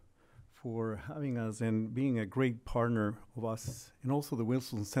Institute for having us and being a great partner of us, and also the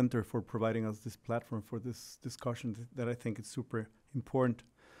Wilson Center for providing us this platform for this discussion that I think is super important.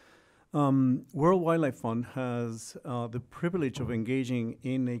 World Wildlife Fund has the privilege of engaging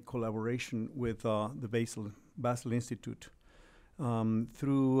in a collaboration with the Basel Institute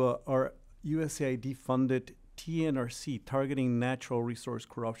through our USAID-funded TNRC, Targeting Natural Resource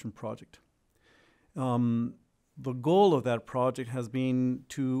Corruption project. The goal of that project has been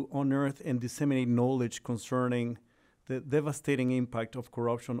to unearth and disseminate knowledge concerning the devastating impact of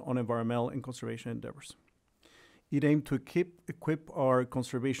corruption on environmental and conservation endeavors. It aimed to equip our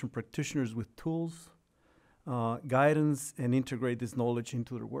conservation practitioners with tools, guidance, and integrate this knowledge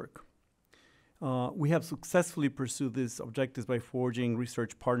into their work. We have successfully pursued these objectives by forging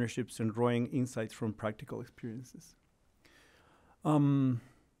research partnerships and drawing insights from practical experiences.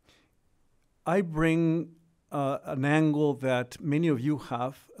 I bring an angle that many of you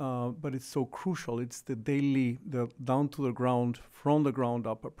have, but it's so crucial. It's the daily, the down to the ground, from the ground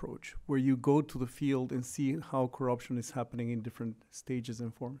up approach, where you go to the field and see how corruption is happening in different stages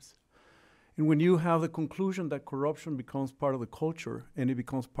and forms. And when you have the conclusion that corruption becomes part of the culture and it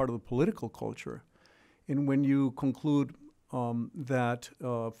becomes part of the political culture, and when you conclude that,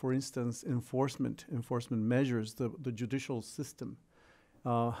 for instance, enforcement measures, the judicial system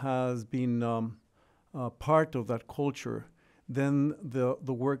has been part of that culture, then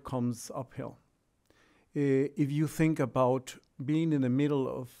the work comes uphill. If you think about being in the middle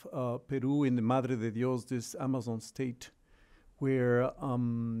of Peru, in the Madre de Dios, this Amazon state, where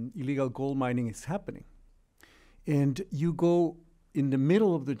illegal gold mining is happening, and you go in the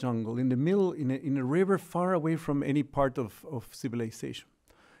middle of the jungle, in a river far away from any part of civilization,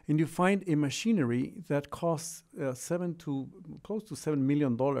 and you find a machinery that costs close to $7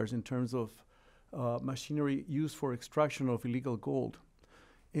 million in terms of machinery used for extraction of illegal gold,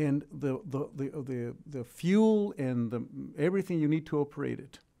 and the fuel and everything you need to operate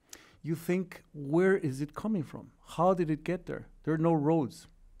it. You think, where is it coming from? How did it get there? There are no roads.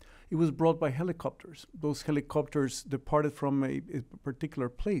 It was brought by helicopters. Those helicopters departed from a particular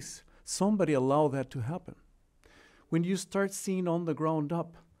place. Somebody allowed that to happen. When you start seeing on the ground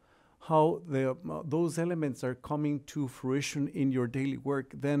up how those elements are coming to fruition in your daily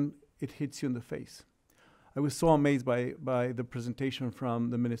work, then it hits you in the face. I was so amazed by the presentation from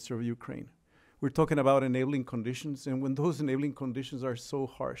the Minister of Ukraine. We're talking about enabling conditions, and when those enabling conditions are so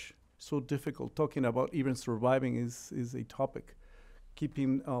harsh, so difficult, talking about even surviving is a topic.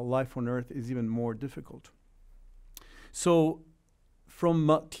 Keeping life on Earth is even more difficult. So from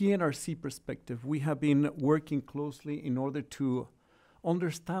TNRC perspective, we have been working closely in order to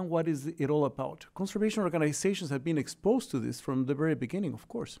understand what is it all about. Conservation organizations have been exposed to this from the very beginning, of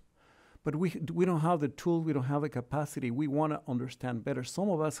course. But we don't have the tool, we don't have the capacity. We want to understand better. Some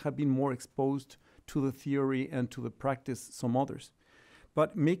of us have been more exposed to the theory and to the practice, some others.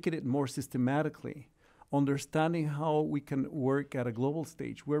 But making it more systematically, understanding how we can work at a global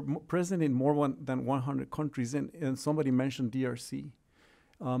stage. We're present in more than 100 countries, and somebody mentioned DRC.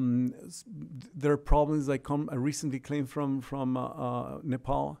 There are problems that I recently came from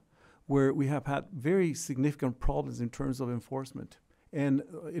Nepal, where we have had very significant problems in terms of enforcement. And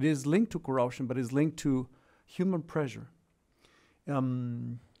it is linked to corruption, but it's linked to human pressure.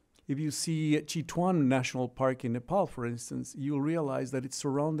 If you see Chitwan National Park in Nepal, for instance, you'll realize that it's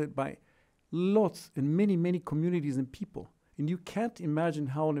surrounded by lots and many, many communities and people. And you can't imagine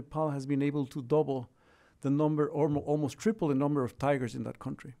how Nepal has been able to double the number, or almost triple the number of tigers in that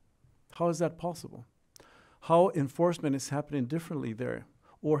country. How is that possible? How enforcement is happening differently there,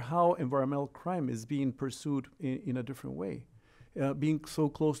 or how environmental crime is being pursued in a different way. Being so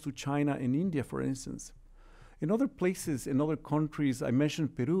close to China and India, for instance. In other places, in other countries, I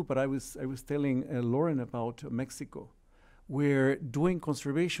mentioned Peru, but I was telling Lauren about Mexico, where doing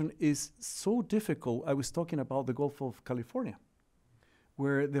conservation is so difficult. I was talking about the Gulf of California,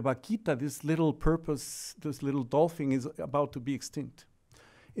 where the vaquita, this little dolphin, is about to be extinct.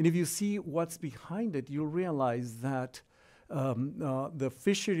 And if you see what's behind it, you'll realize that the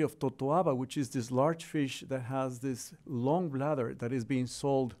fishery of Totoaba, which is this large fish that has this long bladder that is being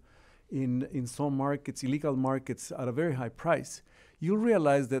sold in some markets, illegal markets, at a very high price, you'll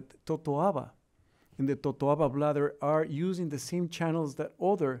realize that Totoaba and the Totoaba bladder are using the same channels that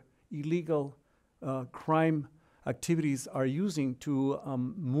other illegal crime activities are using to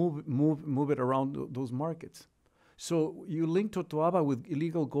move it around those markets. So you link Totoaba with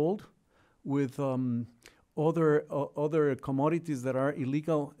illegal gold, with other commodities that are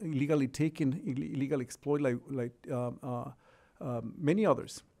illegally taken, illegally exploited, like many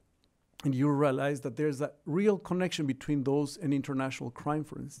others. And you realize that there's a real connection between those and international crime,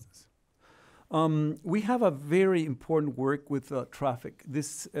 for instance. We have a very important work with traffic.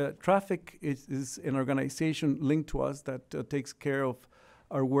 This traffic is an organization linked to us that takes care of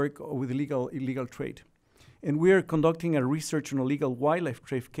our work with illegal trade. And we are conducting a research on illegal wildlife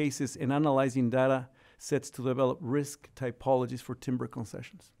trade cases and analyzing data sets to develop risk typologies for timber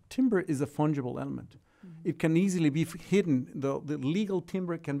concessions. Timber is a fungible element. Mm-hmm. It can easily be hidden. The legal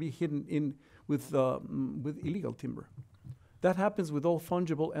timber can be hidden in with illegal timber. That happens with all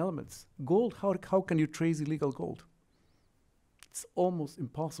fungible elements. Gold, how can you trace illegal gold? It's almost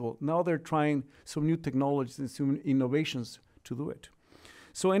impossible. Now they're trying some new technologies and some innovations to do it.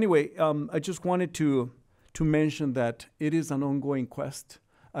 So anyway, I just wanted to mention that it is an ongoing quest.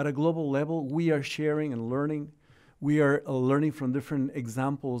 At a global level, we are sharing and learning. We are learning from different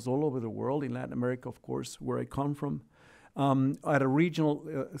examples all over the world, in Latin America, of course, where I come from. At a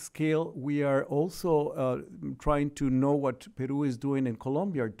regional scale, we are also trying to know what Peru is doing and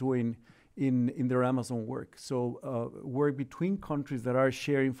Colombia are doing in their Amazon work. So work between countries that are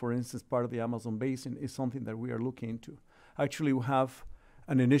sharing, for instance, part of the Amazon basin is something that we are looking into. Actually, we have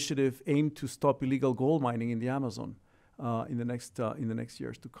an initiative aimed to stop illegal gold mining in the Amazon in the next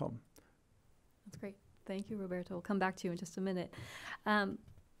years to come. That's great. Thank you, Roberto. We'll come back to you in just a minute.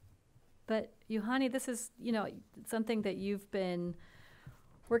 But Juhani, this is, something that you've been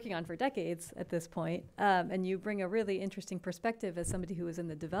working on for decades at this point, and you bring a really interesting perspective as somebody who is in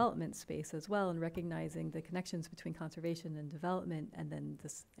the development space as well, and recognizing the connections between conservation and development, and then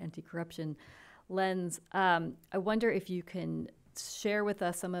this anti-corruption lens. I wonder if you can share with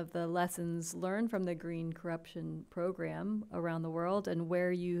us some of the lessons learned from the Green Corruption Program around the world, and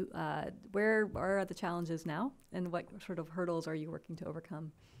where are the challenges now, and what sort of hurdles are you working to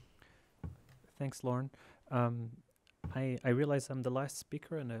overcome? Thanks, Lauren. I realize I'm the last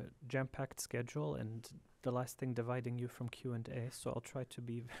speaker in a jam-packed schedule and the last thing dividing you from Q&A, so I'll try to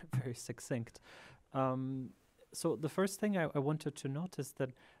be very succinct. So the first thing I wanted to note is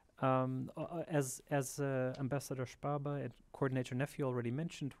that as Ambassador Sparber and Coordinator Nephew already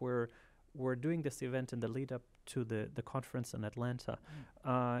mentioned, we're we're doing this event in the lead up to the conference in Atlanta.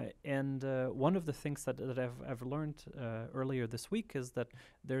 And one of the things that I've learned earlier this week is that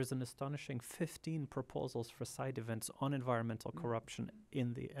there's an astonishing 15 proposals for side events on environmental corruption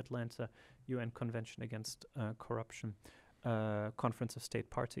in the Atlanta UN Convention Against Corruption Conference of State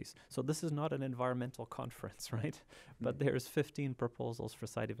Parties. So this is not an environmental conference, right? But there's 15 proposals for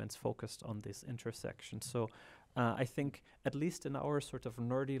side events focused on this intersection. So I think, at least in our sort of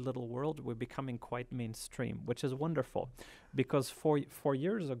nerdy little world, we're becoming quite mainstream, which is wonderful. Because 4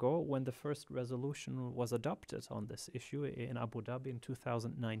 years ago, when the first resolution was adopted on this issue in Abu Dhabi in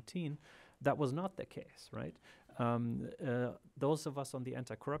 2019, that was not the case, right? Those of us on the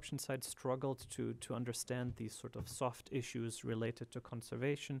anti-corruption side struggled to understand these sort of soft issues related to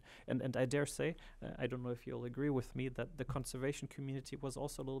conservation. And I dare say, I don't know if you'll agree with me, that the conservation community was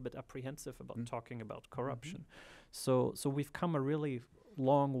also a little bit apprehensive about talking about corruption. So we've come a really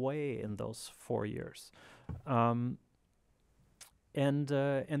long way in those 4 years. And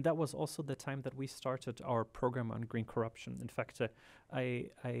that was also the time that we started our program on green corruption. In fact, I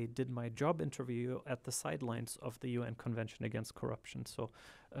did my job interview at the sidelines of the UN Convention Against Corruption. So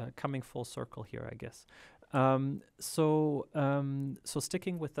coming full circle here, I guess. So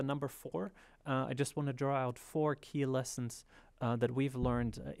sticking with the number 4, I just want to draw out 4 key lessons that we've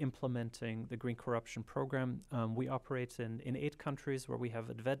learned implementing the green corruption program. We operate in 8 countries where we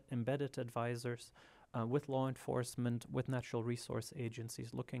have embedded advisors with law enforcement, with natural resource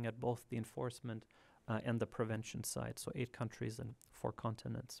agencies, looking at both the enforcement and the prevention side. So 8 countries and 4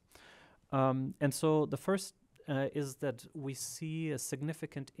 continents. And so the first is that we see a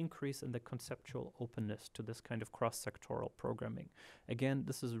significant increase in the conceptual openness to this kind of cross-sectoral programming. Again,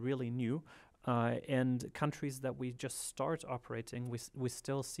 this is really new. And countries that we just start operating, we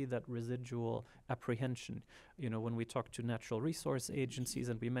still see that residual apprehension. You know, when we talk to natural resource agencies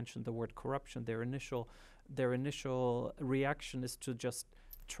and we mentioned the word corruption, their initial reaction is to just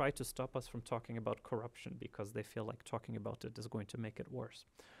try to stop us from talking about corruption because they feel like talking about it is going to make it worse.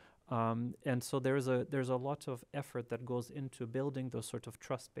 And so there's a lot of effort that goes into building those sort of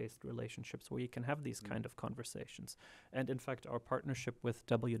trust-based relationships where you can have these kind of conversations. And in fact, our partnership with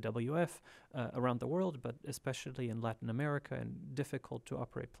WWF around the world, but especially in Latin America and difficult to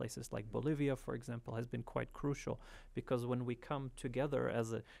operate places like Bolivia, for example, has been quite crucial, because when we come together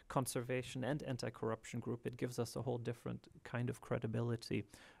as a conservation and anti-corruption group, it gives us a whole different kind of credibility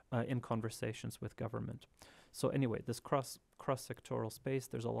in conversations with government. So anyway, this cross-sectoral space,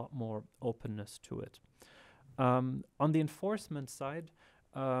 there's a lot more openness to it. On the enforcement side,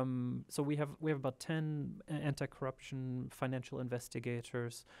 so we have about 10 anti-corruption financial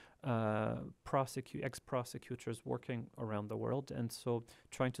investigators, ex-prosecutors working around the world, and so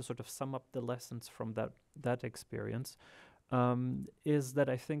trying to sort of sum up the lessons from that experience is that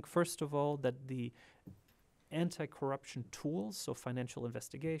I think, first of all, that the anti-corruption tools, so financial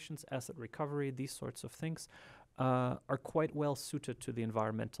investigations, asset recovery, these sorts of things, are quite well suited to the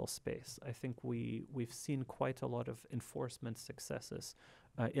environmental space. I think we've seen quite a lot of enforcement successes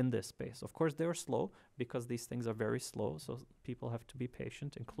in this space. Of course, they're slow because these things are very slow, so people have to be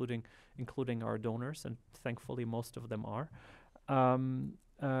patient, including our donors, and thankfully most of them are.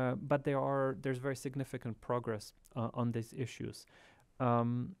 But there's very significant progress on these issues.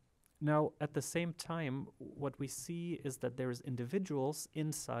 Now, at the same time, what we see is that there's individuals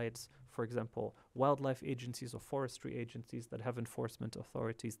inside, for example, wildlife agencies or forestry agencies that have enforcement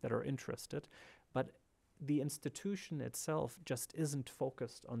authorities that are interested, but the institution itself just isn't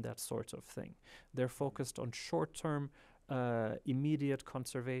focused on that sort of thing. They're focused on short-term, immediate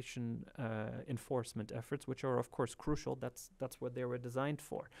conservation enforcement efforts, which are of course crucial. That's what they were designed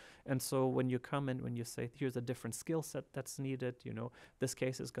for. And so when you come in, when you say here's a different skill set that's needed, you know, this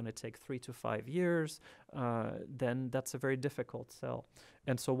case is going to take 3 to 5 years, then that's a very difficult sell.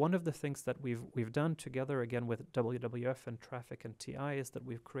 And so one of the things that we've done together again with WWF and Traffic and TI is that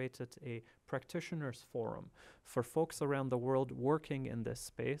we've created a practitioners forum for folks around the world working in this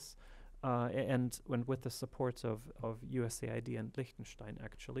space. And with the support of USAID and Liechtenstein,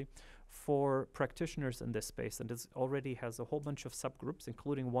 actually, for practitioners in this space. And it already has a whole bunch of subgroups,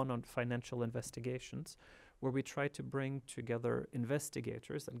 including one on financial investigations, where we try to bring together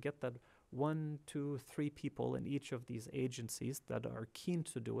investigators and get that 1, 2, 3 people in each of these agencies that are keen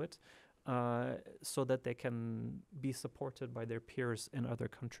to do it, so that they can be supported by their peers in other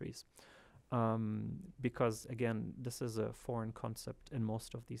countries. Because, again, this is a foreign concept in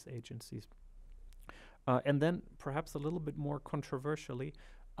most of these agencies. And then, perhaps a little bit more controversially,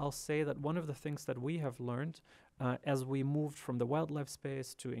 I'll say that one of the things that we have learned as we moved from the wildlife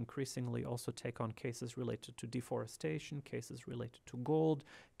space to increasingly also take on cases related to deforestation, cases related to gold,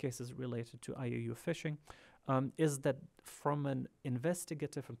 cases related to IUU fishing, is that from an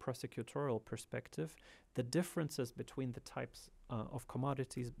investigative and prosecutorial perspective, the differences between the types of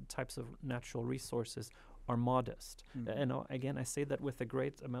commodities, types of natural resources are modest. And again, I say that with a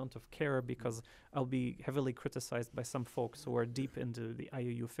great amount of care because I'll be heavily criticized by some folks who are deep into the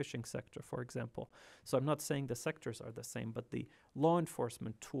IUU fishing sector, for example. So I'm not saying the sectors are the same, but the law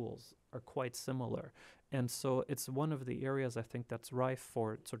enforcement tools are quite similar. And so it's one of the areas I think that's rife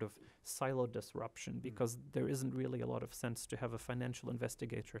for sort of silo disruption because there isn't really a lot of sense to have a financial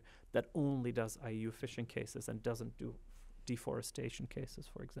investigator that only does IUU fishing cases and doesn't do deforestation cases,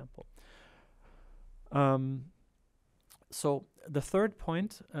 for example. So the third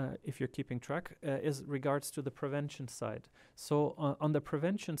point, if you're keeping track, is regards to the prevention side. So on the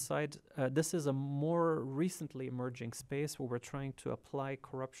prevention side, this is a more recently emerging space where we're trying to apply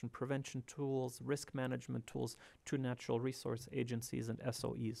corruption prevention tools, risk management tools to natural resource agencies and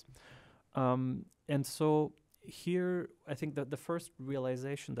SOEs. And so here, I think that the first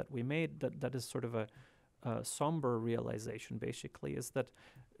realization that we made that is sort of a somber realization, basically, is that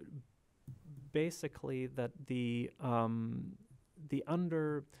the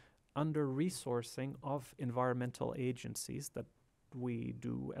under-resourcing of environmental agencies that we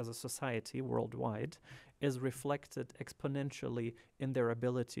do as a society worldwide is reflected exponentially in their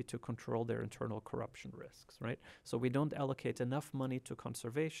ability to control their internal corruption risks, right? So we don't allocate enough money to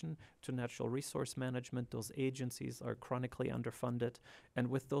conservation, to natural resource management. Those agencies are chronically underfunded. And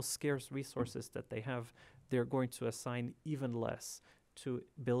with those scarce resources that they have, they're going to assign even less to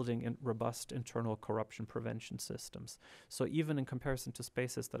building robust internal corruption prevention systems. So even in comparison to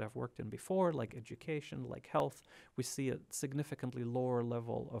spaces that I've worked in before, like education, like health, we see a significantly lower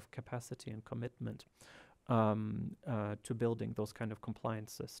level of capacity and commitment to building those kind of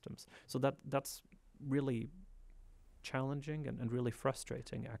compliance systems. So that's really challenging and really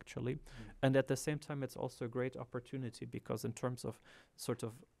frustrating, actually. And at the same time, it's also a great opportunity because in terms of sort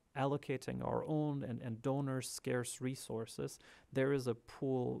of allocating our own and donors' scarce resources, there is a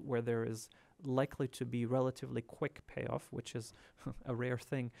pool where there is likely to be relatively quick payoff, which is a rare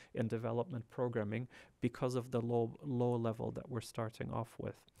thing in development programming because of the low level that we're starting off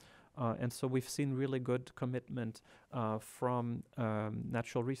with. And so we've seen really good commitment from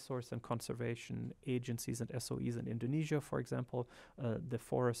natural resource and conservation agencies and SOEs in Indonesia, for example. The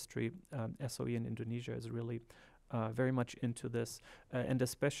forestry SOE in Indonesia is really very much into this, and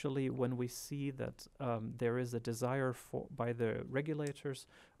especially when we see that there is a desire by the regulators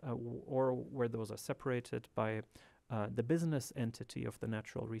or where those are separated by the business entity of the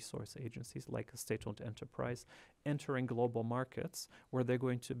natural resource agencies, like a state-owned enterprise, entering global markets where they're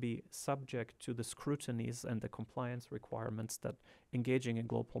going to be subject to the scrutinies and the compliance requirements that engaging in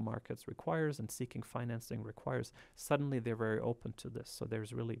global markets requires and seeking financing requires. Suddenly they're very open to this. So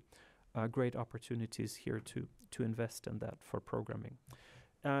there's really great opportunities here to invest in that for programming.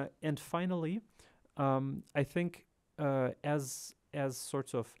 And finally, I think as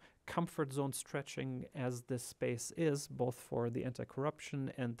sort of comfort zone stretching as this space is, both for the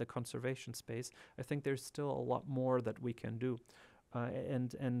anti-corruption and the conservation space, I think there's still a lot more that we can do.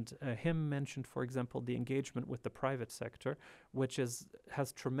 And him mentioned, for example, the engagement with the private sector, which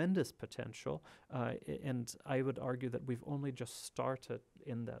has tremendous potential. And I would argue that we've only just started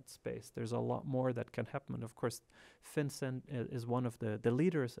in that space. There's a lot more that can happen. And of course, FinCEN is one of the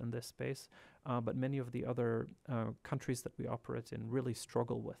leaders in this space, but many of the other countries that we operate in really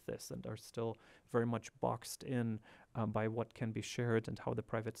struggle with this and are still very much boxed in by what can be shared and how the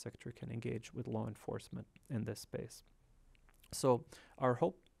private sector can engage with law enforcement in this space. So our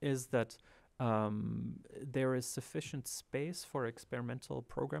hope is that there is sufficient space for experimental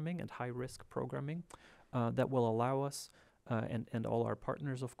programming and high-risk programming that will allow us and all our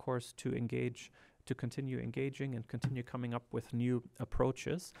partners, of course, to continue engaging and continue coming up with new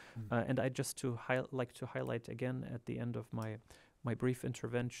approaches. And I just like to highlight again at the end of my brief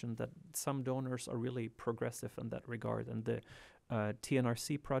intervention that some donors are really progressive in that regard, and the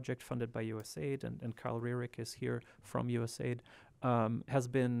TNRC project funded by USAID, and Kyle Rierich is here from USAID, has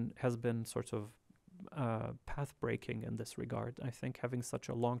been sort of path-breaking in this regard. I think having such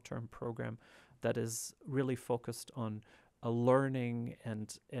a long-term program that is really focused on learning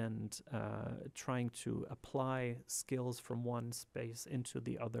and trying to apply skills from one space into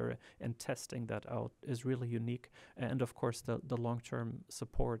the other and testing that out is really unique. And of course, the long-term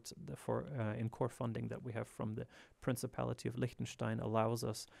support in core funding that we have from the Principality of Liechtenstein allows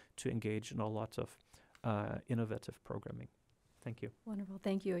us to engage in a lot of innovative programming. Thank you. Wonderful.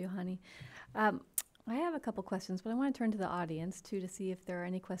 Thank you, Johanni. I have a couple questions, but I want to turn to the audience too to see if there are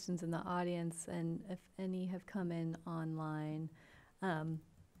any questions in the audience and if any have come in online.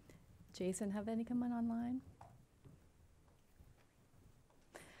 Jason, have any come in online?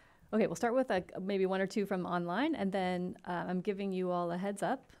 Okay, we'll start with maybe one or two from online, and then I'm giving you all a heads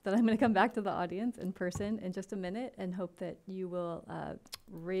up that I'm going to come back to the audience in person in just a minute and hope that you will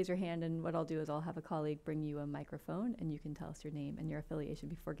raise your hand, and what I'll do is I'll have a colleague bring you a microphone, and you can tell us your name and your affiliation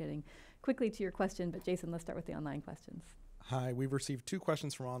before getting quickly to your question. But Jason, let's start with the online questions. Hi, we've received 2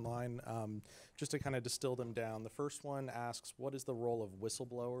 questions from online. Just to kind of distill them down, the first one asks, what is the role of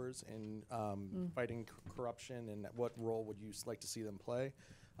whistleblowers in fighting corruption, and what role would you like to see them play?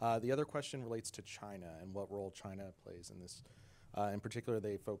 The other question relates to China and what role China plays in this. In particular,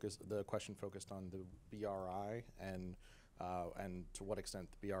 the question focused on the BRI and to what extent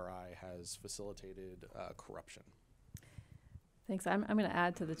the BRI has facilitated corruption. Thanks. I'm going to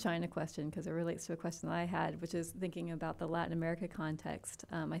add to the China question because it relates to a question that I had, which is thinking about the Latin America context.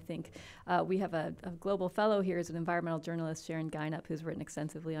 I think we have a global fellow here, is an environmental journalist, Sharon Geinup, who's written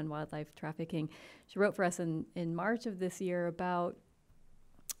extensively on wildlife trafficking. She wrote for us in March of this year about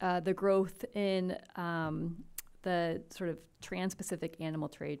the growth in the sort of trans-Pacific animal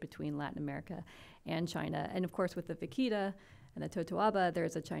trade between Latin America and China. And of course, with the vaquita and the totoaba,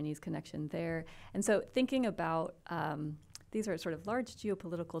 there's a Chinese connection there. And so thinking about these are sort of large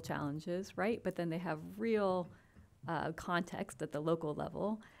geopolitical challenges, right? But then they have real context at the local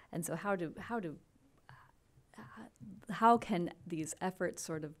level. And so how can these efforts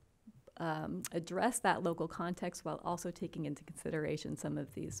sort of address that local context while also taking into consideration some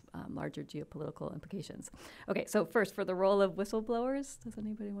of these larger geopolitical implications? Okay, so first, for the role of whistleblowers, does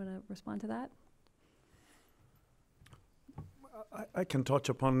anybody want to respond to that? I can touch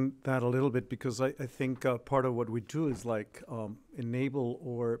upon that a little bit because I think part of what we do is like enable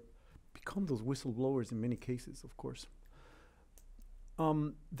or become those whistleblowers in many cases, of course.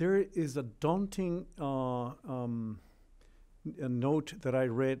 There is a daunting a note that I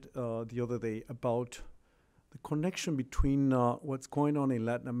read the other day about the connection between what's going on in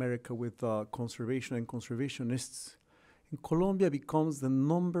Latin America with conservation and conservationists. In Colombia becomes the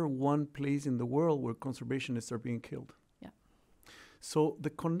 #1 place in the world where conservationists are being killed. Yeah. So the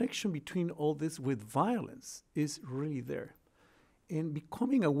connection between all this with violence is really there. And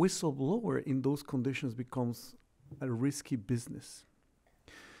becoming a whistleblower in those conditions becomes a risky business.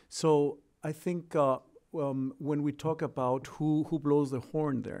 So I think when we talk about who blows the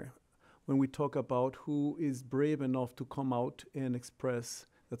horn there, when we talk about who is brave enough to come out and express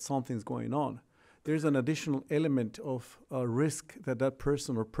that something's going on, there's an additional element of risk that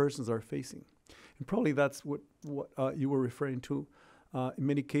person or persons are facing. And probably that's what you were referring to. In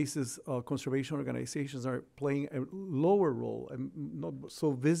many cases, conservation organizations are playing a lower role, a not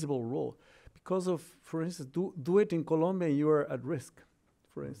so visible role. Because of, for instance, do it in Colombia and you are at risk,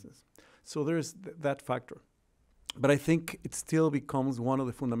 for instance. So there's that factor. But I think it still becomes one of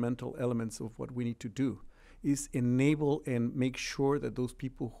the fundamental elements of what we need to do, is enable and make sure that those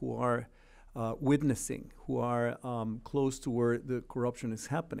people who are witnessing, who are close to where the corruption is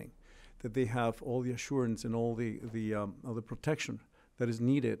happening, that they have all the assurance and all the protection that is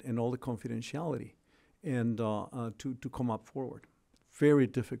needed and all the confidentiality and to come up forward. Very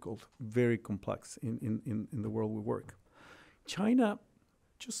difficult, very complex in the world we work. China,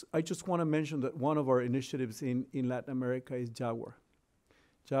 I just want to mention that one of our initiatives in Latin America is Jaguar.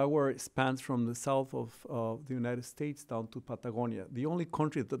 Jaguar spans from the south of the United States down to Patagonia. The only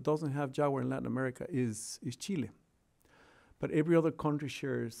country that doesn't have Jaguar in Latin America is Chile. But every other country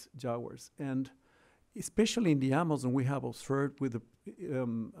shares Jaguars. And especially in the Amazon, we have observed with the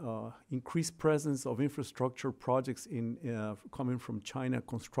increased presence of infrastructure projects coming from China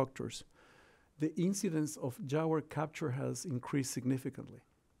constructors, the incidence of Jaguar capture has increased significantly.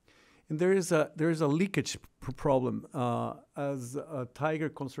 And there is a leakage problem as tiger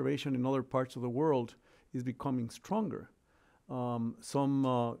conservation in other parts of the world is becoming stronger.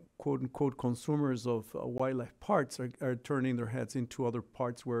 Some quote-unquote consumers of wildlife parts are turning their heads into other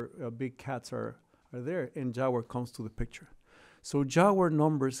parts where big cats are there, and Jaguar comes to the picture. So Jaguar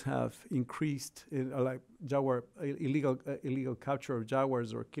numbers have increased, like Jaguar illegal capture of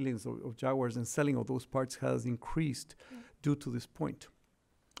Jaguars or killings of Jaguars and selling of those parts has increased due to this point.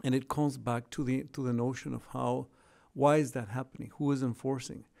 And it comes back to the notion of why is that happening? Who is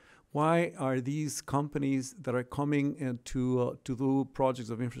enforcing? Why are these companies that are coming to do projects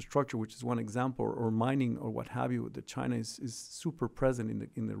of infrastructure, which is one example, or mining or what have you, that China is super present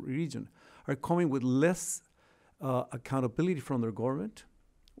in the region, are coming with less accountability from their government,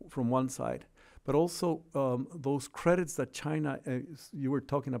 from one side, but also those credits that China, you were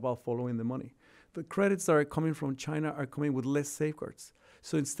talking about following the money, the credits that are coming from China are coming with less safeguards.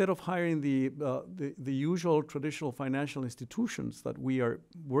 So instead of hiring the usual traditional financial institutions that we are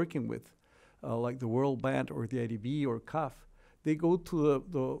working with, like the World Bank or the IDB or CAF, they go to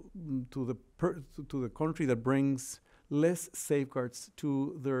the country that brings less safeguards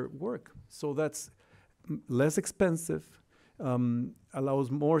to their work. So that's less expensive, allows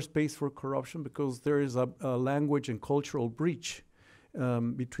more space for corruption because there is a language and cultural breach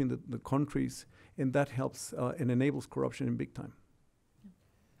between the countries, and that helps and enables corruption in big time.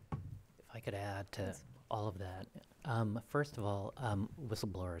 If I could add to all of that, first of all,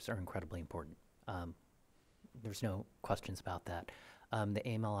 whistleblowers are incredibly important. There's no questions about that. The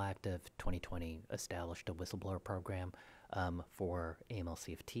AML Act of 2020 established a whistleblower program for AML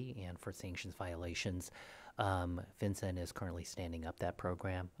CFT and for sanctions violations. FinCEN is currently standing up that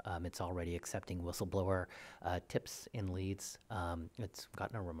program. It's already accepting whistleblower tips and leads. It's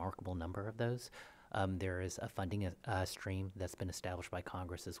gotten a remarkable number of those. There is a funding stream that's been established by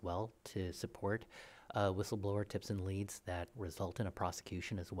Congress as well to support whistleblower tips and leads that result in a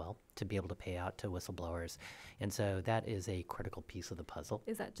prosecution as well, to be able to pay out to whistleblowers. And so that is a critical piece of the puzzle.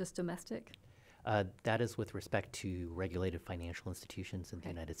 Is that just domestic? That is with respect to regulated financial institutions in the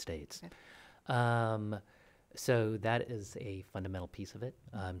United States. Okay. So that is a fundamental piece of it,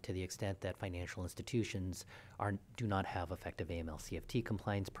 to the extent that financial institutions do not have effective AML-CFT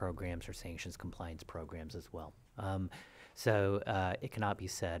compliance programs or sanctions compliance programs as well. So it cannot be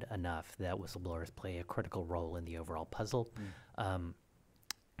said enough that whistleblowers play a critical role in the overall puzzle.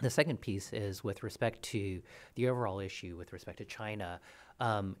 The second piece is with respect to the overall issue with respect to China.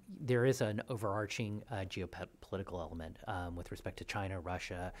 There is an overarching geopolitical element with respect to China,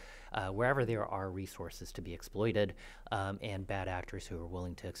 Russia, wherever there are resources to be exploited and bad actors who are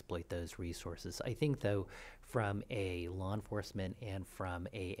willing to exploit those resources. I think, though, from a law enforcement and from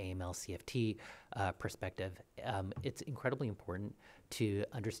a AML-CFT perspective, it's incredibly important to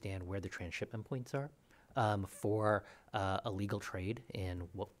understand where the transshipment points are for illegal trade in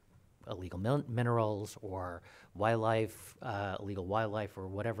illegal minerals or wildlife, illegal wildlife, or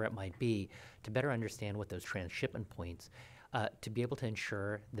whatever it might be, to better understand what those transshipment points, to be able to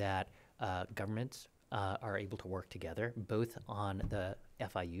ensure that governments are able to work together, both on the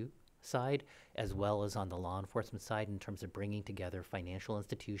FIU side as well as on the law enforcement side, in terms of bringing together financial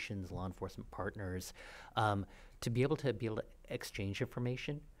institutions, law enforcement partners, to be able to exchange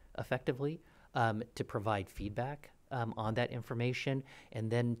information effectively, to provide feedback on that information, and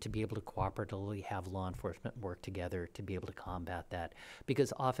then to be able to cooperatively have law enforcement work together to be able to combat that.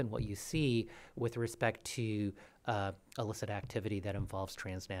 Because often what you see with respect to illicit activity that involves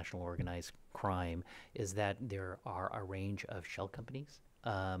transnational organized crime is that there are a range of shell companies,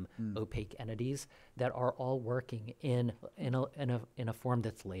 opaque entities that are all working in a form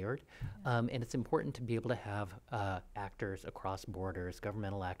that's layered, and it's important to be able to have actors across borders,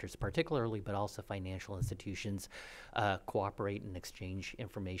 governmental actors particularly, but also financial institutions, cooperate and exchange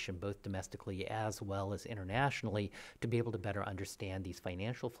information both domestically as well as internationally, to be able to better understand these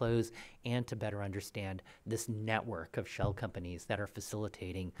financial flows and to better understand this network of shell companies that are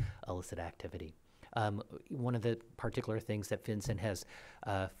facilitating illicit activity. One of the particular things that FinCEN has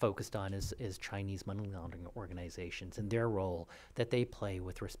focused on is Chinese money laundering organizations and their role that they play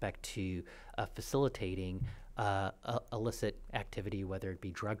with respect to facilitating illicit activity, whether it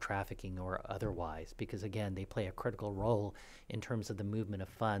be drug trafficking or otherwise, because again, they play a critical role in terms of the movement of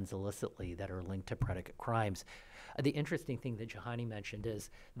funds illicitly that are linked to predicate crimes. The interesting thing that Jahani mentioned is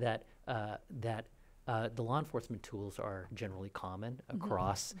that the law enforcement tools are generally common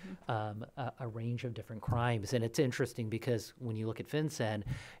across a range of different crimes. And it's interesting because when you look at FinCEN,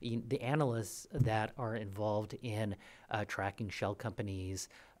 the analysts that are involved in tracking shell companies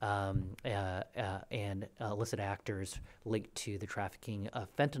and illicit actors linked to the trafficking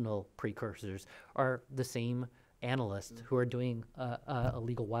of fentanyl precursors are the same analysts who are doing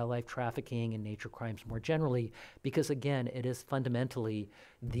illegal wildlife trafficking and nature crimes more generally, because again, it is fundamentally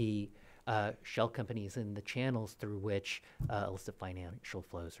the shell companies and the channels through which illicit financial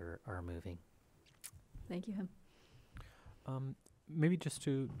flows are moving. Thank you, Him. Maybe just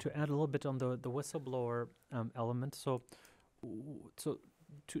to add a little bit on the whistleblower element. So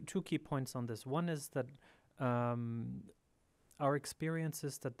two key points on this. One is that our experience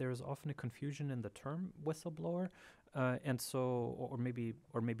is that there's often a confusion in the term whistleblower, and so, or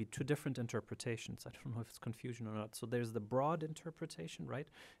maybe two different interpretations. I don't know if it's confusion or not. So there's the broad interpretation, right?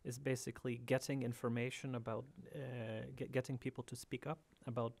 Is basically getting information about, getting people to speak up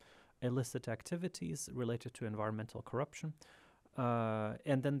about illicit activities related to environmental corruption.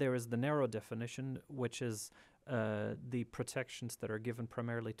 And then there is the narrow definition, which is the protections that are given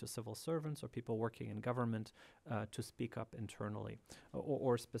primarily to civil servants or people working in government to speak up internally,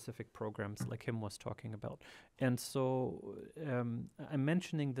 or specific programs like him was talking about. And so I'm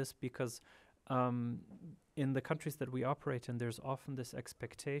mentioning this because in the countries that we operate in, there's often this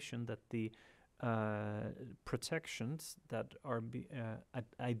expectation that the protections that are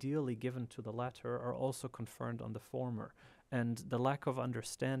ideally given to the latter are also conferred on the former. And the lack of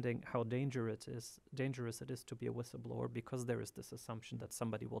understanding how dangerous it is to be a whistleblower, because there is this assumption that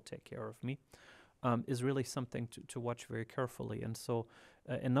somebody will take care of me, is really something to watch very carefully. And so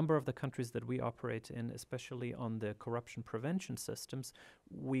a number of the countries that we operate in, especially on the corruption prevention systems,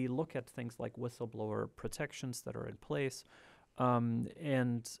 we look at things like whistleblower protections that are in place.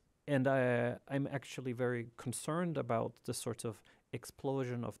 And I'm actually very concerned about the sort of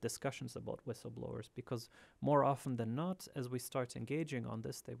explosion of discussions about whistleblowers, because more often than not, as we start engaging on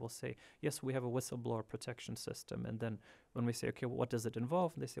this, they will say, yes, we have a whistleblower protection system. And then when we say, okay, well, what does it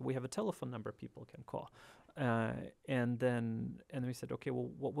involve? And they say, we have a telephone number people can call. And then we said, okay, well,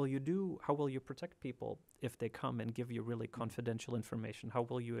 what will you do? How will you protect people if they come and give you really confidential information? How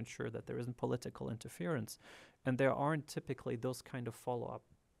will you ensure that there isn't political interference? And there aren't typically those kind of follow-up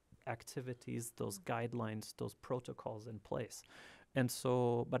activities, those guidelines, those protocols in place. And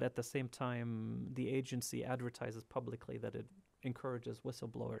so, but at the same time, the agency advertises publicly that it encourages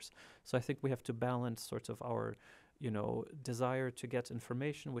whistleblowers. So I think we have to balance sort of our, desire to get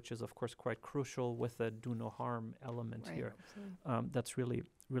information, which is of course quite crucial, with a do no harm element here. That's really,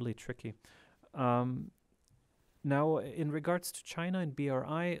 really tricky. Now, in regards to China and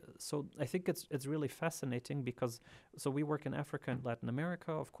BRI, so I think it's really fascinating because, so we work in Africa and Latin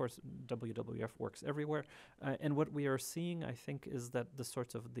America. Of course, WWF works everywhere. And what we are seeing, I think, is that the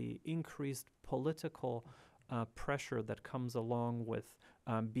sort of the increased political pressure that comes along with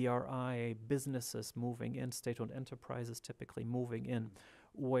BRI, businesses moving in, state-owned enterprises typically moving in,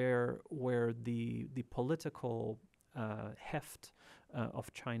 where the political heft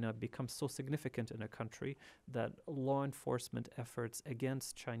of China becomes so significant in a country that law enforcement efforts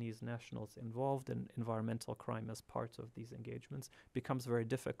against Chinese nationals involved in environmental crime as part of these engagements becomes very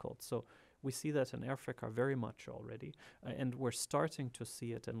difficult. So we see that in Africa very much already, and we're starting to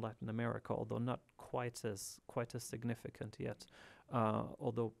see it in Latin America, although not quite as significant yet.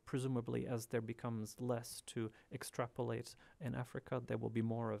 Although presumably as there becomes less to extrapolate in Africa, there will be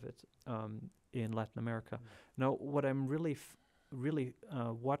more of it in Latin America. Now, what I'm really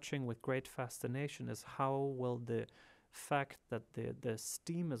watching with great fascination is how will the fact that the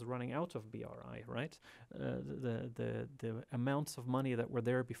steam is running out of BRI, right? The amounts of money that were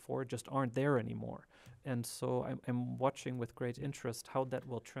there before just aren't there anymore. And so I'm watching with great interest how that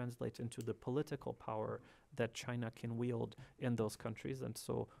will translate into the political power that China can wield in those countries. And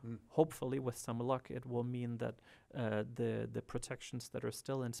so hopefully with some luck, it will mean that the protections that are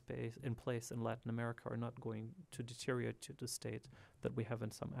still in place in Latin America are not going to deteriorate to the state that we have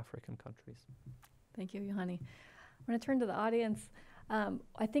in some African countries. Thank you, Juhani. I'm going to turn to the audience.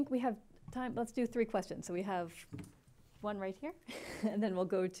 I think we have time. Let's do 3 questions. So we have one right here, and then we'll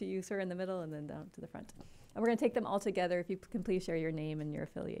go to you, sir, in the middle, and then down to the front. And we're going to take them all together. If you can please share your name and your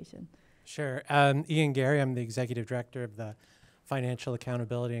affiliation. Sure. Ian Gary, I'm the Executive Director of the Financial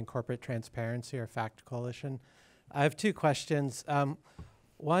Accountability and Corporate Transparency, or FACT Coalition. I have 2 questions.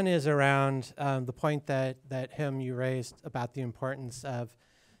 One is around the point that you raised about the importance of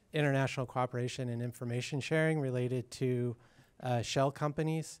international cooperation and information sharing related to shell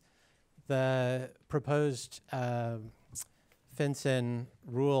companies. The proposed FinCEN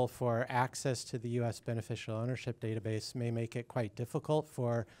rule for access to the U.S. beneficial ownership database may make it quite difficult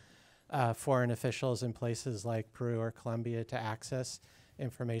for foreign officials in places like Peru or Colombia to access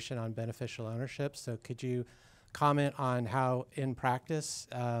information on beneficial ownership. So could you comment on how, in practice,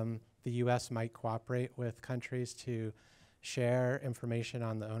 the U.S. might cooperate with countries to share information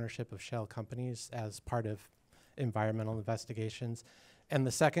on the ownership of shell companies as part of environmental investigations? And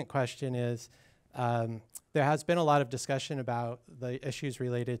the second question is, there has been a lot of discussion about the issues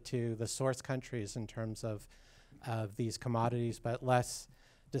related to the source countries in terms of these commodities, but less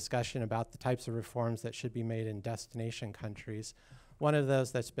discussion about the types of reforms that should be made in destination countries. One of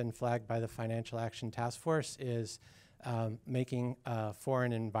those that's been flagged by the Financial Action Task Force is making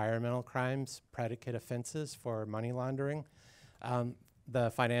foreign environmental crimes predicate offenses for money laundering.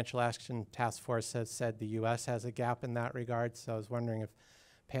 The Financial Action Task Force has said the U.S. has a gap in that regard, so I was wondering if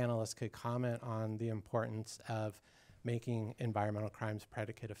panelists could comment on the importance of making environmental crimes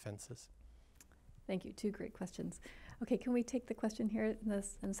predicate offenses. Thank you. 2 great questions. Okay, can we take the question here in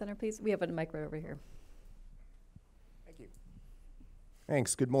the center, please? We have a mic right over here. Thank you.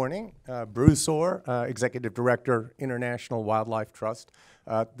 Thanks. Good morning. Bruce Orr, Executive Director, International Wildlife Trust.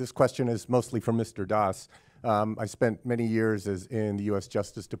 This question is mostly for Mr. Das. I spent many years in the U.S.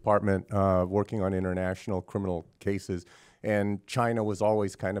 Justice Department working on international criminal cases, and China was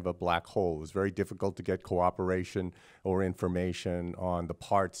always kind of a black hole. It was very difficult to get cooperation or information on the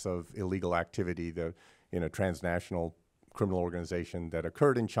parts of illegal activity in a transnational criminal organization that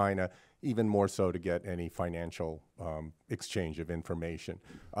occurred in China, even more so to get any financial exchange of information.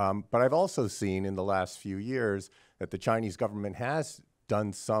 But I've also seen in the last few years that the Chinese government has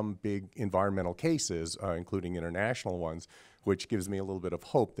done some big environmental cases, including international ones, which gives me a little bit of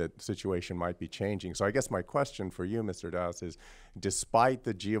hope that the situation might be changing. So I guess my question for you, Mr. Das, is despite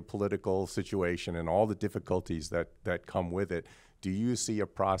the geopolitical situation and all the difficulties that come with it, do you see a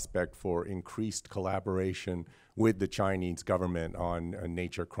prospect for increased collaboration with the Chinese government on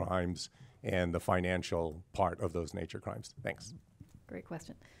nature crimes and the financial part of those nature crimes? Thanks. Great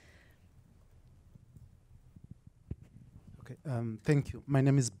question. Okay, thank you. My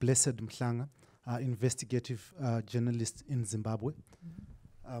name is Blessed Mhlanga, investigative journalist in Zimbabwe.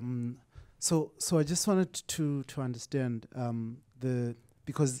 So I just wanted to understand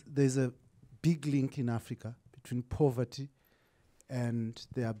because there's a big link in Africa between poverty and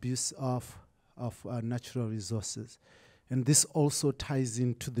the abuse of natural resources, and this also ties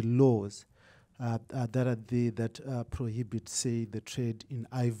into the laws that are there that prohibit, say, the trade in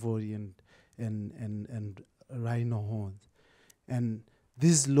ivory and rhino horns. And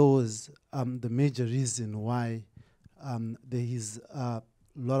these laws, the major reason why there is a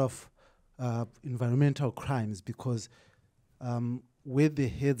lot of environmental crimes, because where the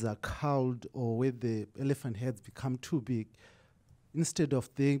heads are culled or where the elephant heads become too big, instead of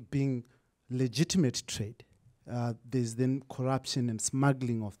they being legitimate trade, there's then corruption and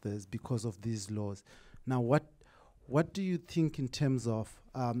smuggling of this because of these laws. Now, what do you think in terms of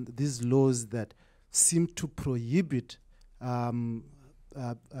these laws that seem to prohibit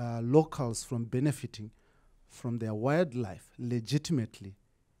locals from benefiting from their wildlife legitimately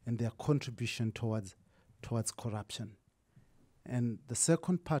and their contribution towards corruption? And the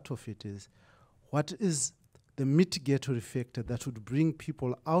second part of it is, what is the mitigatory factor that would bring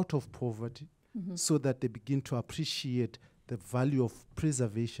people out of poverty so that they begin to appreciate the value of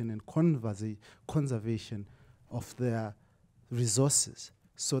preservation and conservation of their resources,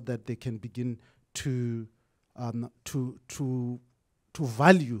 so that they can begin to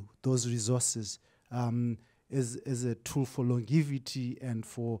value those resources as a tool for longevity and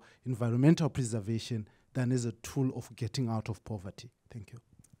for environmental preservation than as a tool of getting out of poverty? Thank you.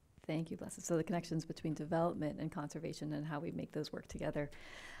 Thank you, Blessed. So the connections between development and conservation and how we make those work together.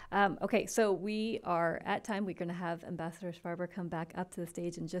 Okay, so we are at time. We're going to have Ambassador Sparber come back up to the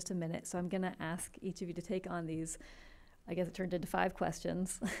stage in just a minute. So I'm going to ask each of you to take on these, I guess it turned into 5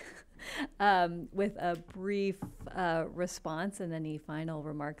 questions, with a brief response and any final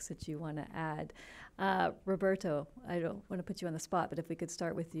remarks that you want to add. Roberto, I don't want to put you on the spot, but if we could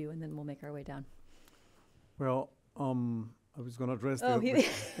start with you and then we'll make our way down. Well, I was going to address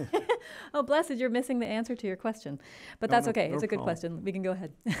Oh, Blessed, you're missing the answer to your question. But that's okay. It's a good question. We can go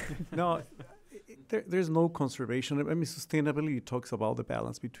ahead. No, there's no conservation. I mean, sustainability talks about the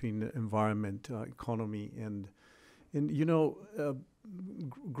balance between environment, economy, and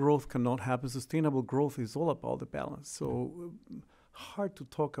growth cannot happen. Sustainable growth is all about the balance. So hard to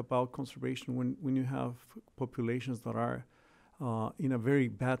talk about conservation when you have populations that are in a very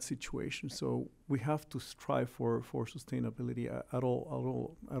bad situation. So we have to strive for sustainability at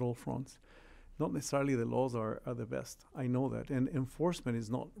all fronts. Not necessarily the laws are the best. I know that. And enforcement is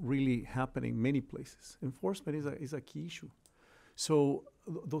not really happening many places. Enforcement is a key issue. So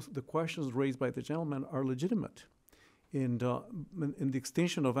the questions raised by the gentleman are legitimate. And the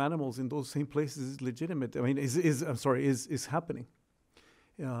extinction of animals in those same places is legitimate. I mean, is happening.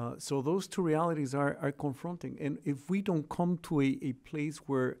 So those two realities are confronting. And if we don't come to a place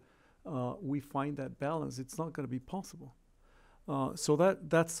where we find that balance, it's not going to be possible. So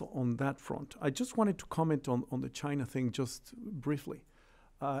that's on that front. I just wanted to comment on the China thing just briefly.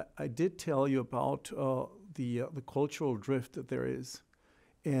 I did tell you about the cultural drift that there is.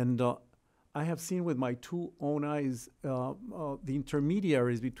 And I have seen with my 2 own eyes the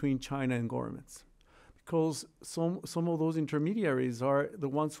intermediaries between China and governments. Because some of those intermediaries are the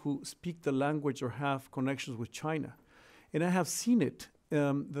ones who speak the language or have connections with China. And I have seen it,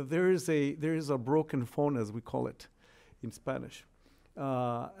 that there is a broken phone, as we call it in Spanish.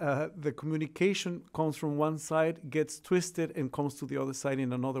 The communication comes from one side, gets twisted, and comes to the other side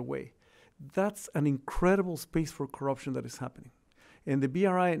in another way. That's an incredible space for corruption that is happening. And the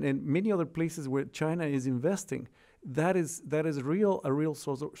BRI and many other places where China is investing, that is a real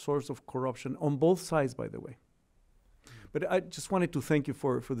source of corruption on both sides, by the way. But I just wanted to thank you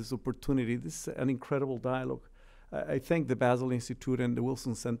for this opportunity. This is an incredible dialogue. I thank the Basel Institute and the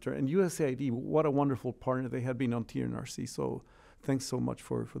Wilson Center and USAID. What a wonderful partner they have been on TNRC. So thanks so much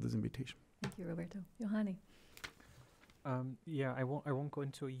for this invitation. Thank you, Roberto. Johanny. Yeah, I won't go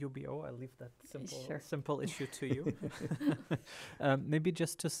into a UBO. I'll leave that simple issue to you. Maybe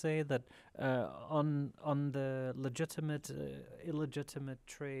just to say that on the legitimate, illegitimate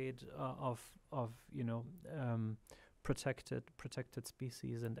trade of protected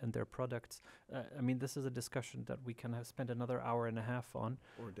species and their products. I mean, this is a discussion that we can have spent another hour and a half on.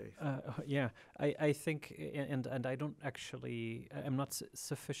 Or days. Yeah, I think, and I don't actually, I'm not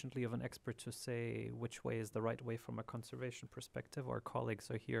sufficiently of an expert to say which way is the right way from a conservation perspective. Our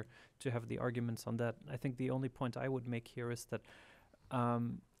colleagues are here to have the arguments on that. I think the only point I would make here is that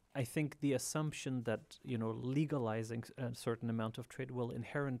I think the assumption that legalizing a certain amount of trade will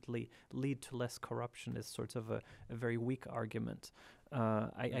inherently lead to less corruption is sort of a very weak argument.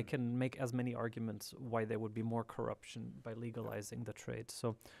 I can make as many arguments why there would be more corruption by legalizing the trade.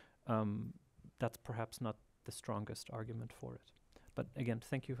 So that's perhaps not the strongest argument for it. But again,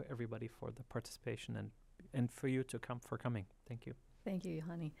 thank you everybody for the participation and for you to for coming. Thank you. Thank you,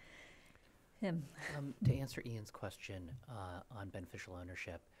 Johanny. Him. To answer Ian's question on beneficial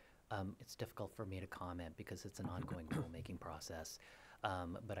ownership, it's difficult for me to comment because it's an ongoing rulemaking process.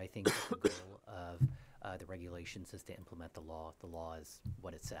 But I think the goal of the regulations is to implement the law. The law is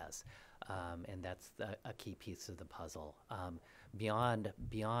what it says. And that's a key piece of the puzzle. Beyond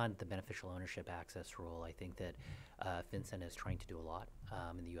the beneficial ownership access rule, I think that FinCEN is trying to do a lot,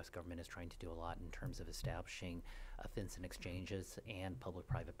 and the U.S. government is trying to do a lot in terms of establishing FinCEN exchanges and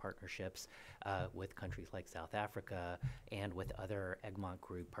public-private partnerships with countries like South Africa and with other Egmont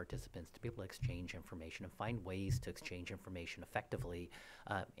Group participants to be able to exchange information and find ways to exchange information effectively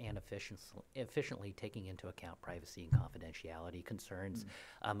and efficiently, taking into account privacy and confidentiality concerns.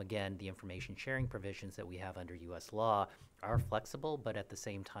 Again, the information sharing provisions that we have under U.S. law are flexible, but at the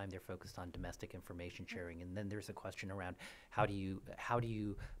same time they're focused on domestic information sharing. And then there's a question around how do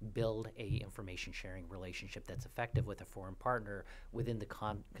you build a information sharing relationship that's effective with a foreign partner within the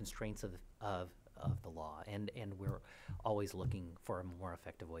constraints of the law, and we're always looking for more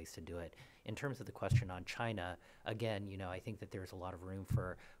effective ways to do it. In terms of the question on China, again, I think that there's a lot of room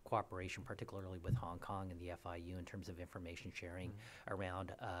for cooperation, particularly with Hong Kong and the FIU in terms of information sharing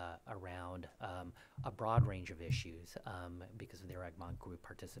around a broad range of issues because of their Egmont Group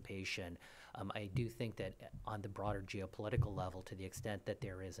participation. I do think that on the broader geopolitical level, to the extent that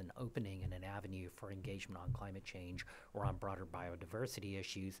there is an opening and an avenue for engagement on climate change or on broader biodiversity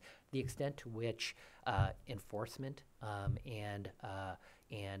issues, the extent to which enforcement and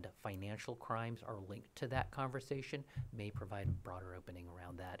financial crimes are linked to that conversation may provide a broader opening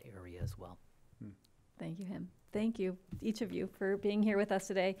around that area as well. Thank you, Him. Thank you, each of you, for being here with us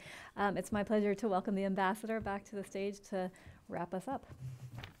today. It's my pleasure to welcome the ambassador back to the stage to wrap us up.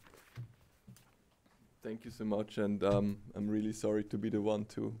 Thank you so much, and I'm really sorry to be the one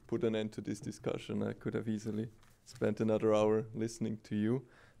to put an end to this discussion. I could have easily spent another hour listening to you.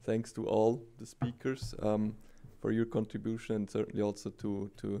 Thanks to all the speakers for your contribution, and certainly also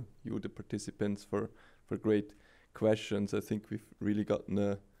to you, the participants, for great questions. I think we've really gotten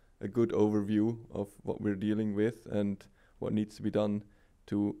a good overview of what we're dealing with and what needs to be done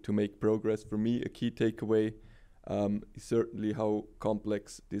to make progress. For me, a key takeaway is certainly how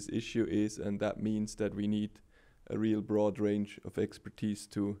complex this issue is, and that means that we need a real broad range of expertise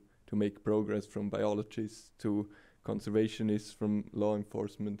to make progress, from biologists to conservationists, from law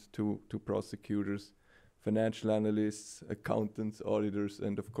enforcement to prosecutors, financial analysts, accountants, auditors,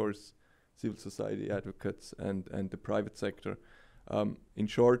 and of course civil society advocates and the private sector. In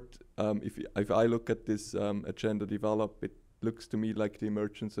short, if I look at this agenda develop, it looks to me like the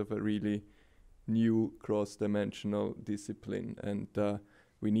emergence of a really new cross-dimensional discipline, and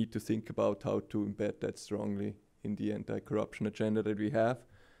we need to think about how to embed that strongly in the anti-corruption agenda that we have.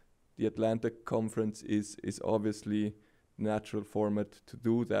 The Atlantic Conference is obviously the natural format to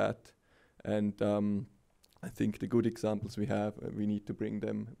do that, and I think the good examples we have, we need to bring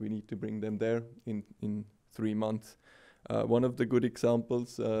them there in 3 months. One of the good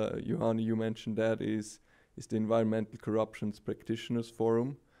examples, Johanny, you mentioned that, is the Environmental Corruptions Practitioners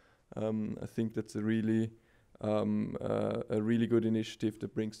Forum. I think that's a really good initiative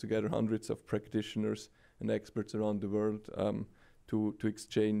that brings together hundreds of practitioners and experts around the world to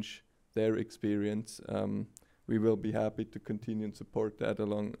exchange their experience. We will be happy to continue and support that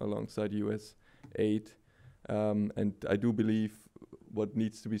alongside US aid. And I do believe what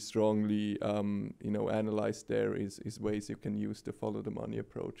needs to be strongly analyzed there is ways you can use the follow the money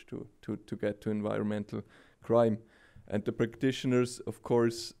approach to get to environmental crime. And the practitioners, of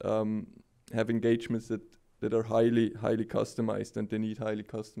course, have engagements that are highly customized, and they need highly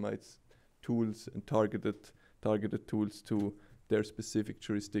customized tools and targeted tools to their specific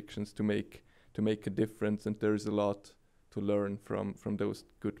jurisdictions to make a difference. And there is a lot to learn from those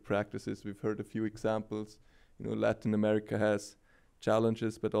good practices. We've heard a few examples. Latin America has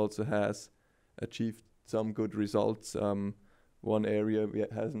challenges, but also has achieved some good results. One area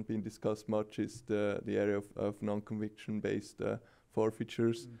hasn't been discussed much is the area of non-conviction based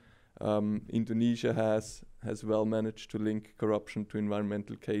forfeitures. Indonesia has well managed to link corruption to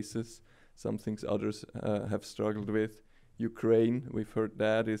environmental cases, some things others have struggled with. Ukraine, we've heard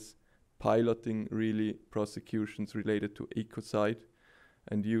that, is piloting really prosecutions related to ecocide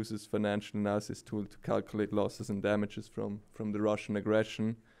and uses financial analysis tool to calculate losses and damages from the Russian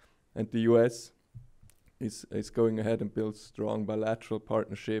aggression. And the US is going ahead and builds strong bilateral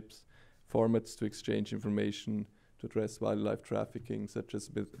partnerships, formats to exchange information to address wildlife trafficking, such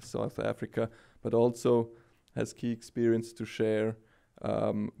as with South Africa, but also has key experience to share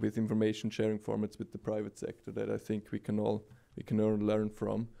with information sharing formats with the private sector that I think we can all learn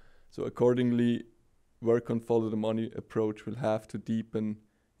from. So accordingly, work on follow the money approach will have to deepen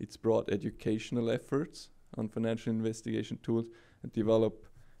its broad educational efforts on financial investigation tools and develop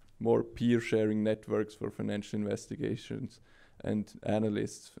more peer sharing networks for financial investigations and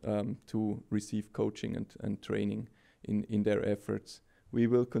analysts to receive coaching and training in their efforts. We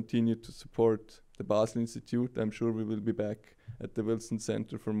will continue to support the Basel Institute. I'm sure we will be back at the Wilson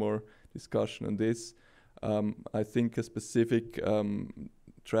Center for more discussion on this. I think a specific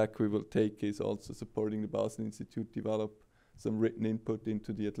track we will take is also supporting the Basel Institute develop some written input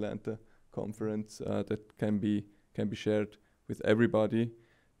into the Atlanta conference that can be shared with everybody.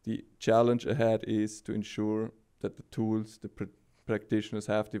 The challenge ahead is to ensure that the tools the practitioners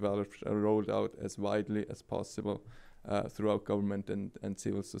have developed are rolled out as widely as possible throughout government and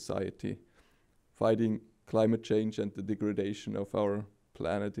civil society. Fighting climate change and the degradation of our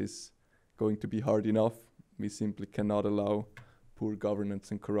planet is going to be hard enough. We simply cannot allow poor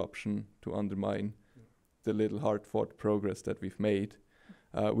governance and corruption to undermine the little hard-fought progress that we've made.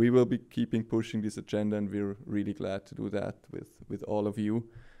 We will be keeping pushing this agenda, and we're really glad to do that with all of you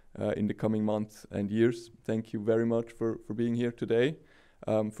in the coming months and years. Thank you very much for being here today.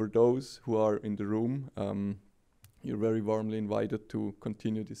 For those who are in the room, you're very warmly invited to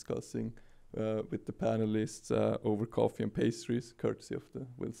continue discussing with the panelists over coffee and pastries, courtesy of the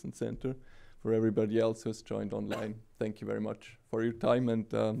Wilson Center. For everybody else who has joined online, thank you very much for your time,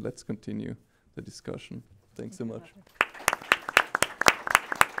 and let's continue the discussion. Thanks so much.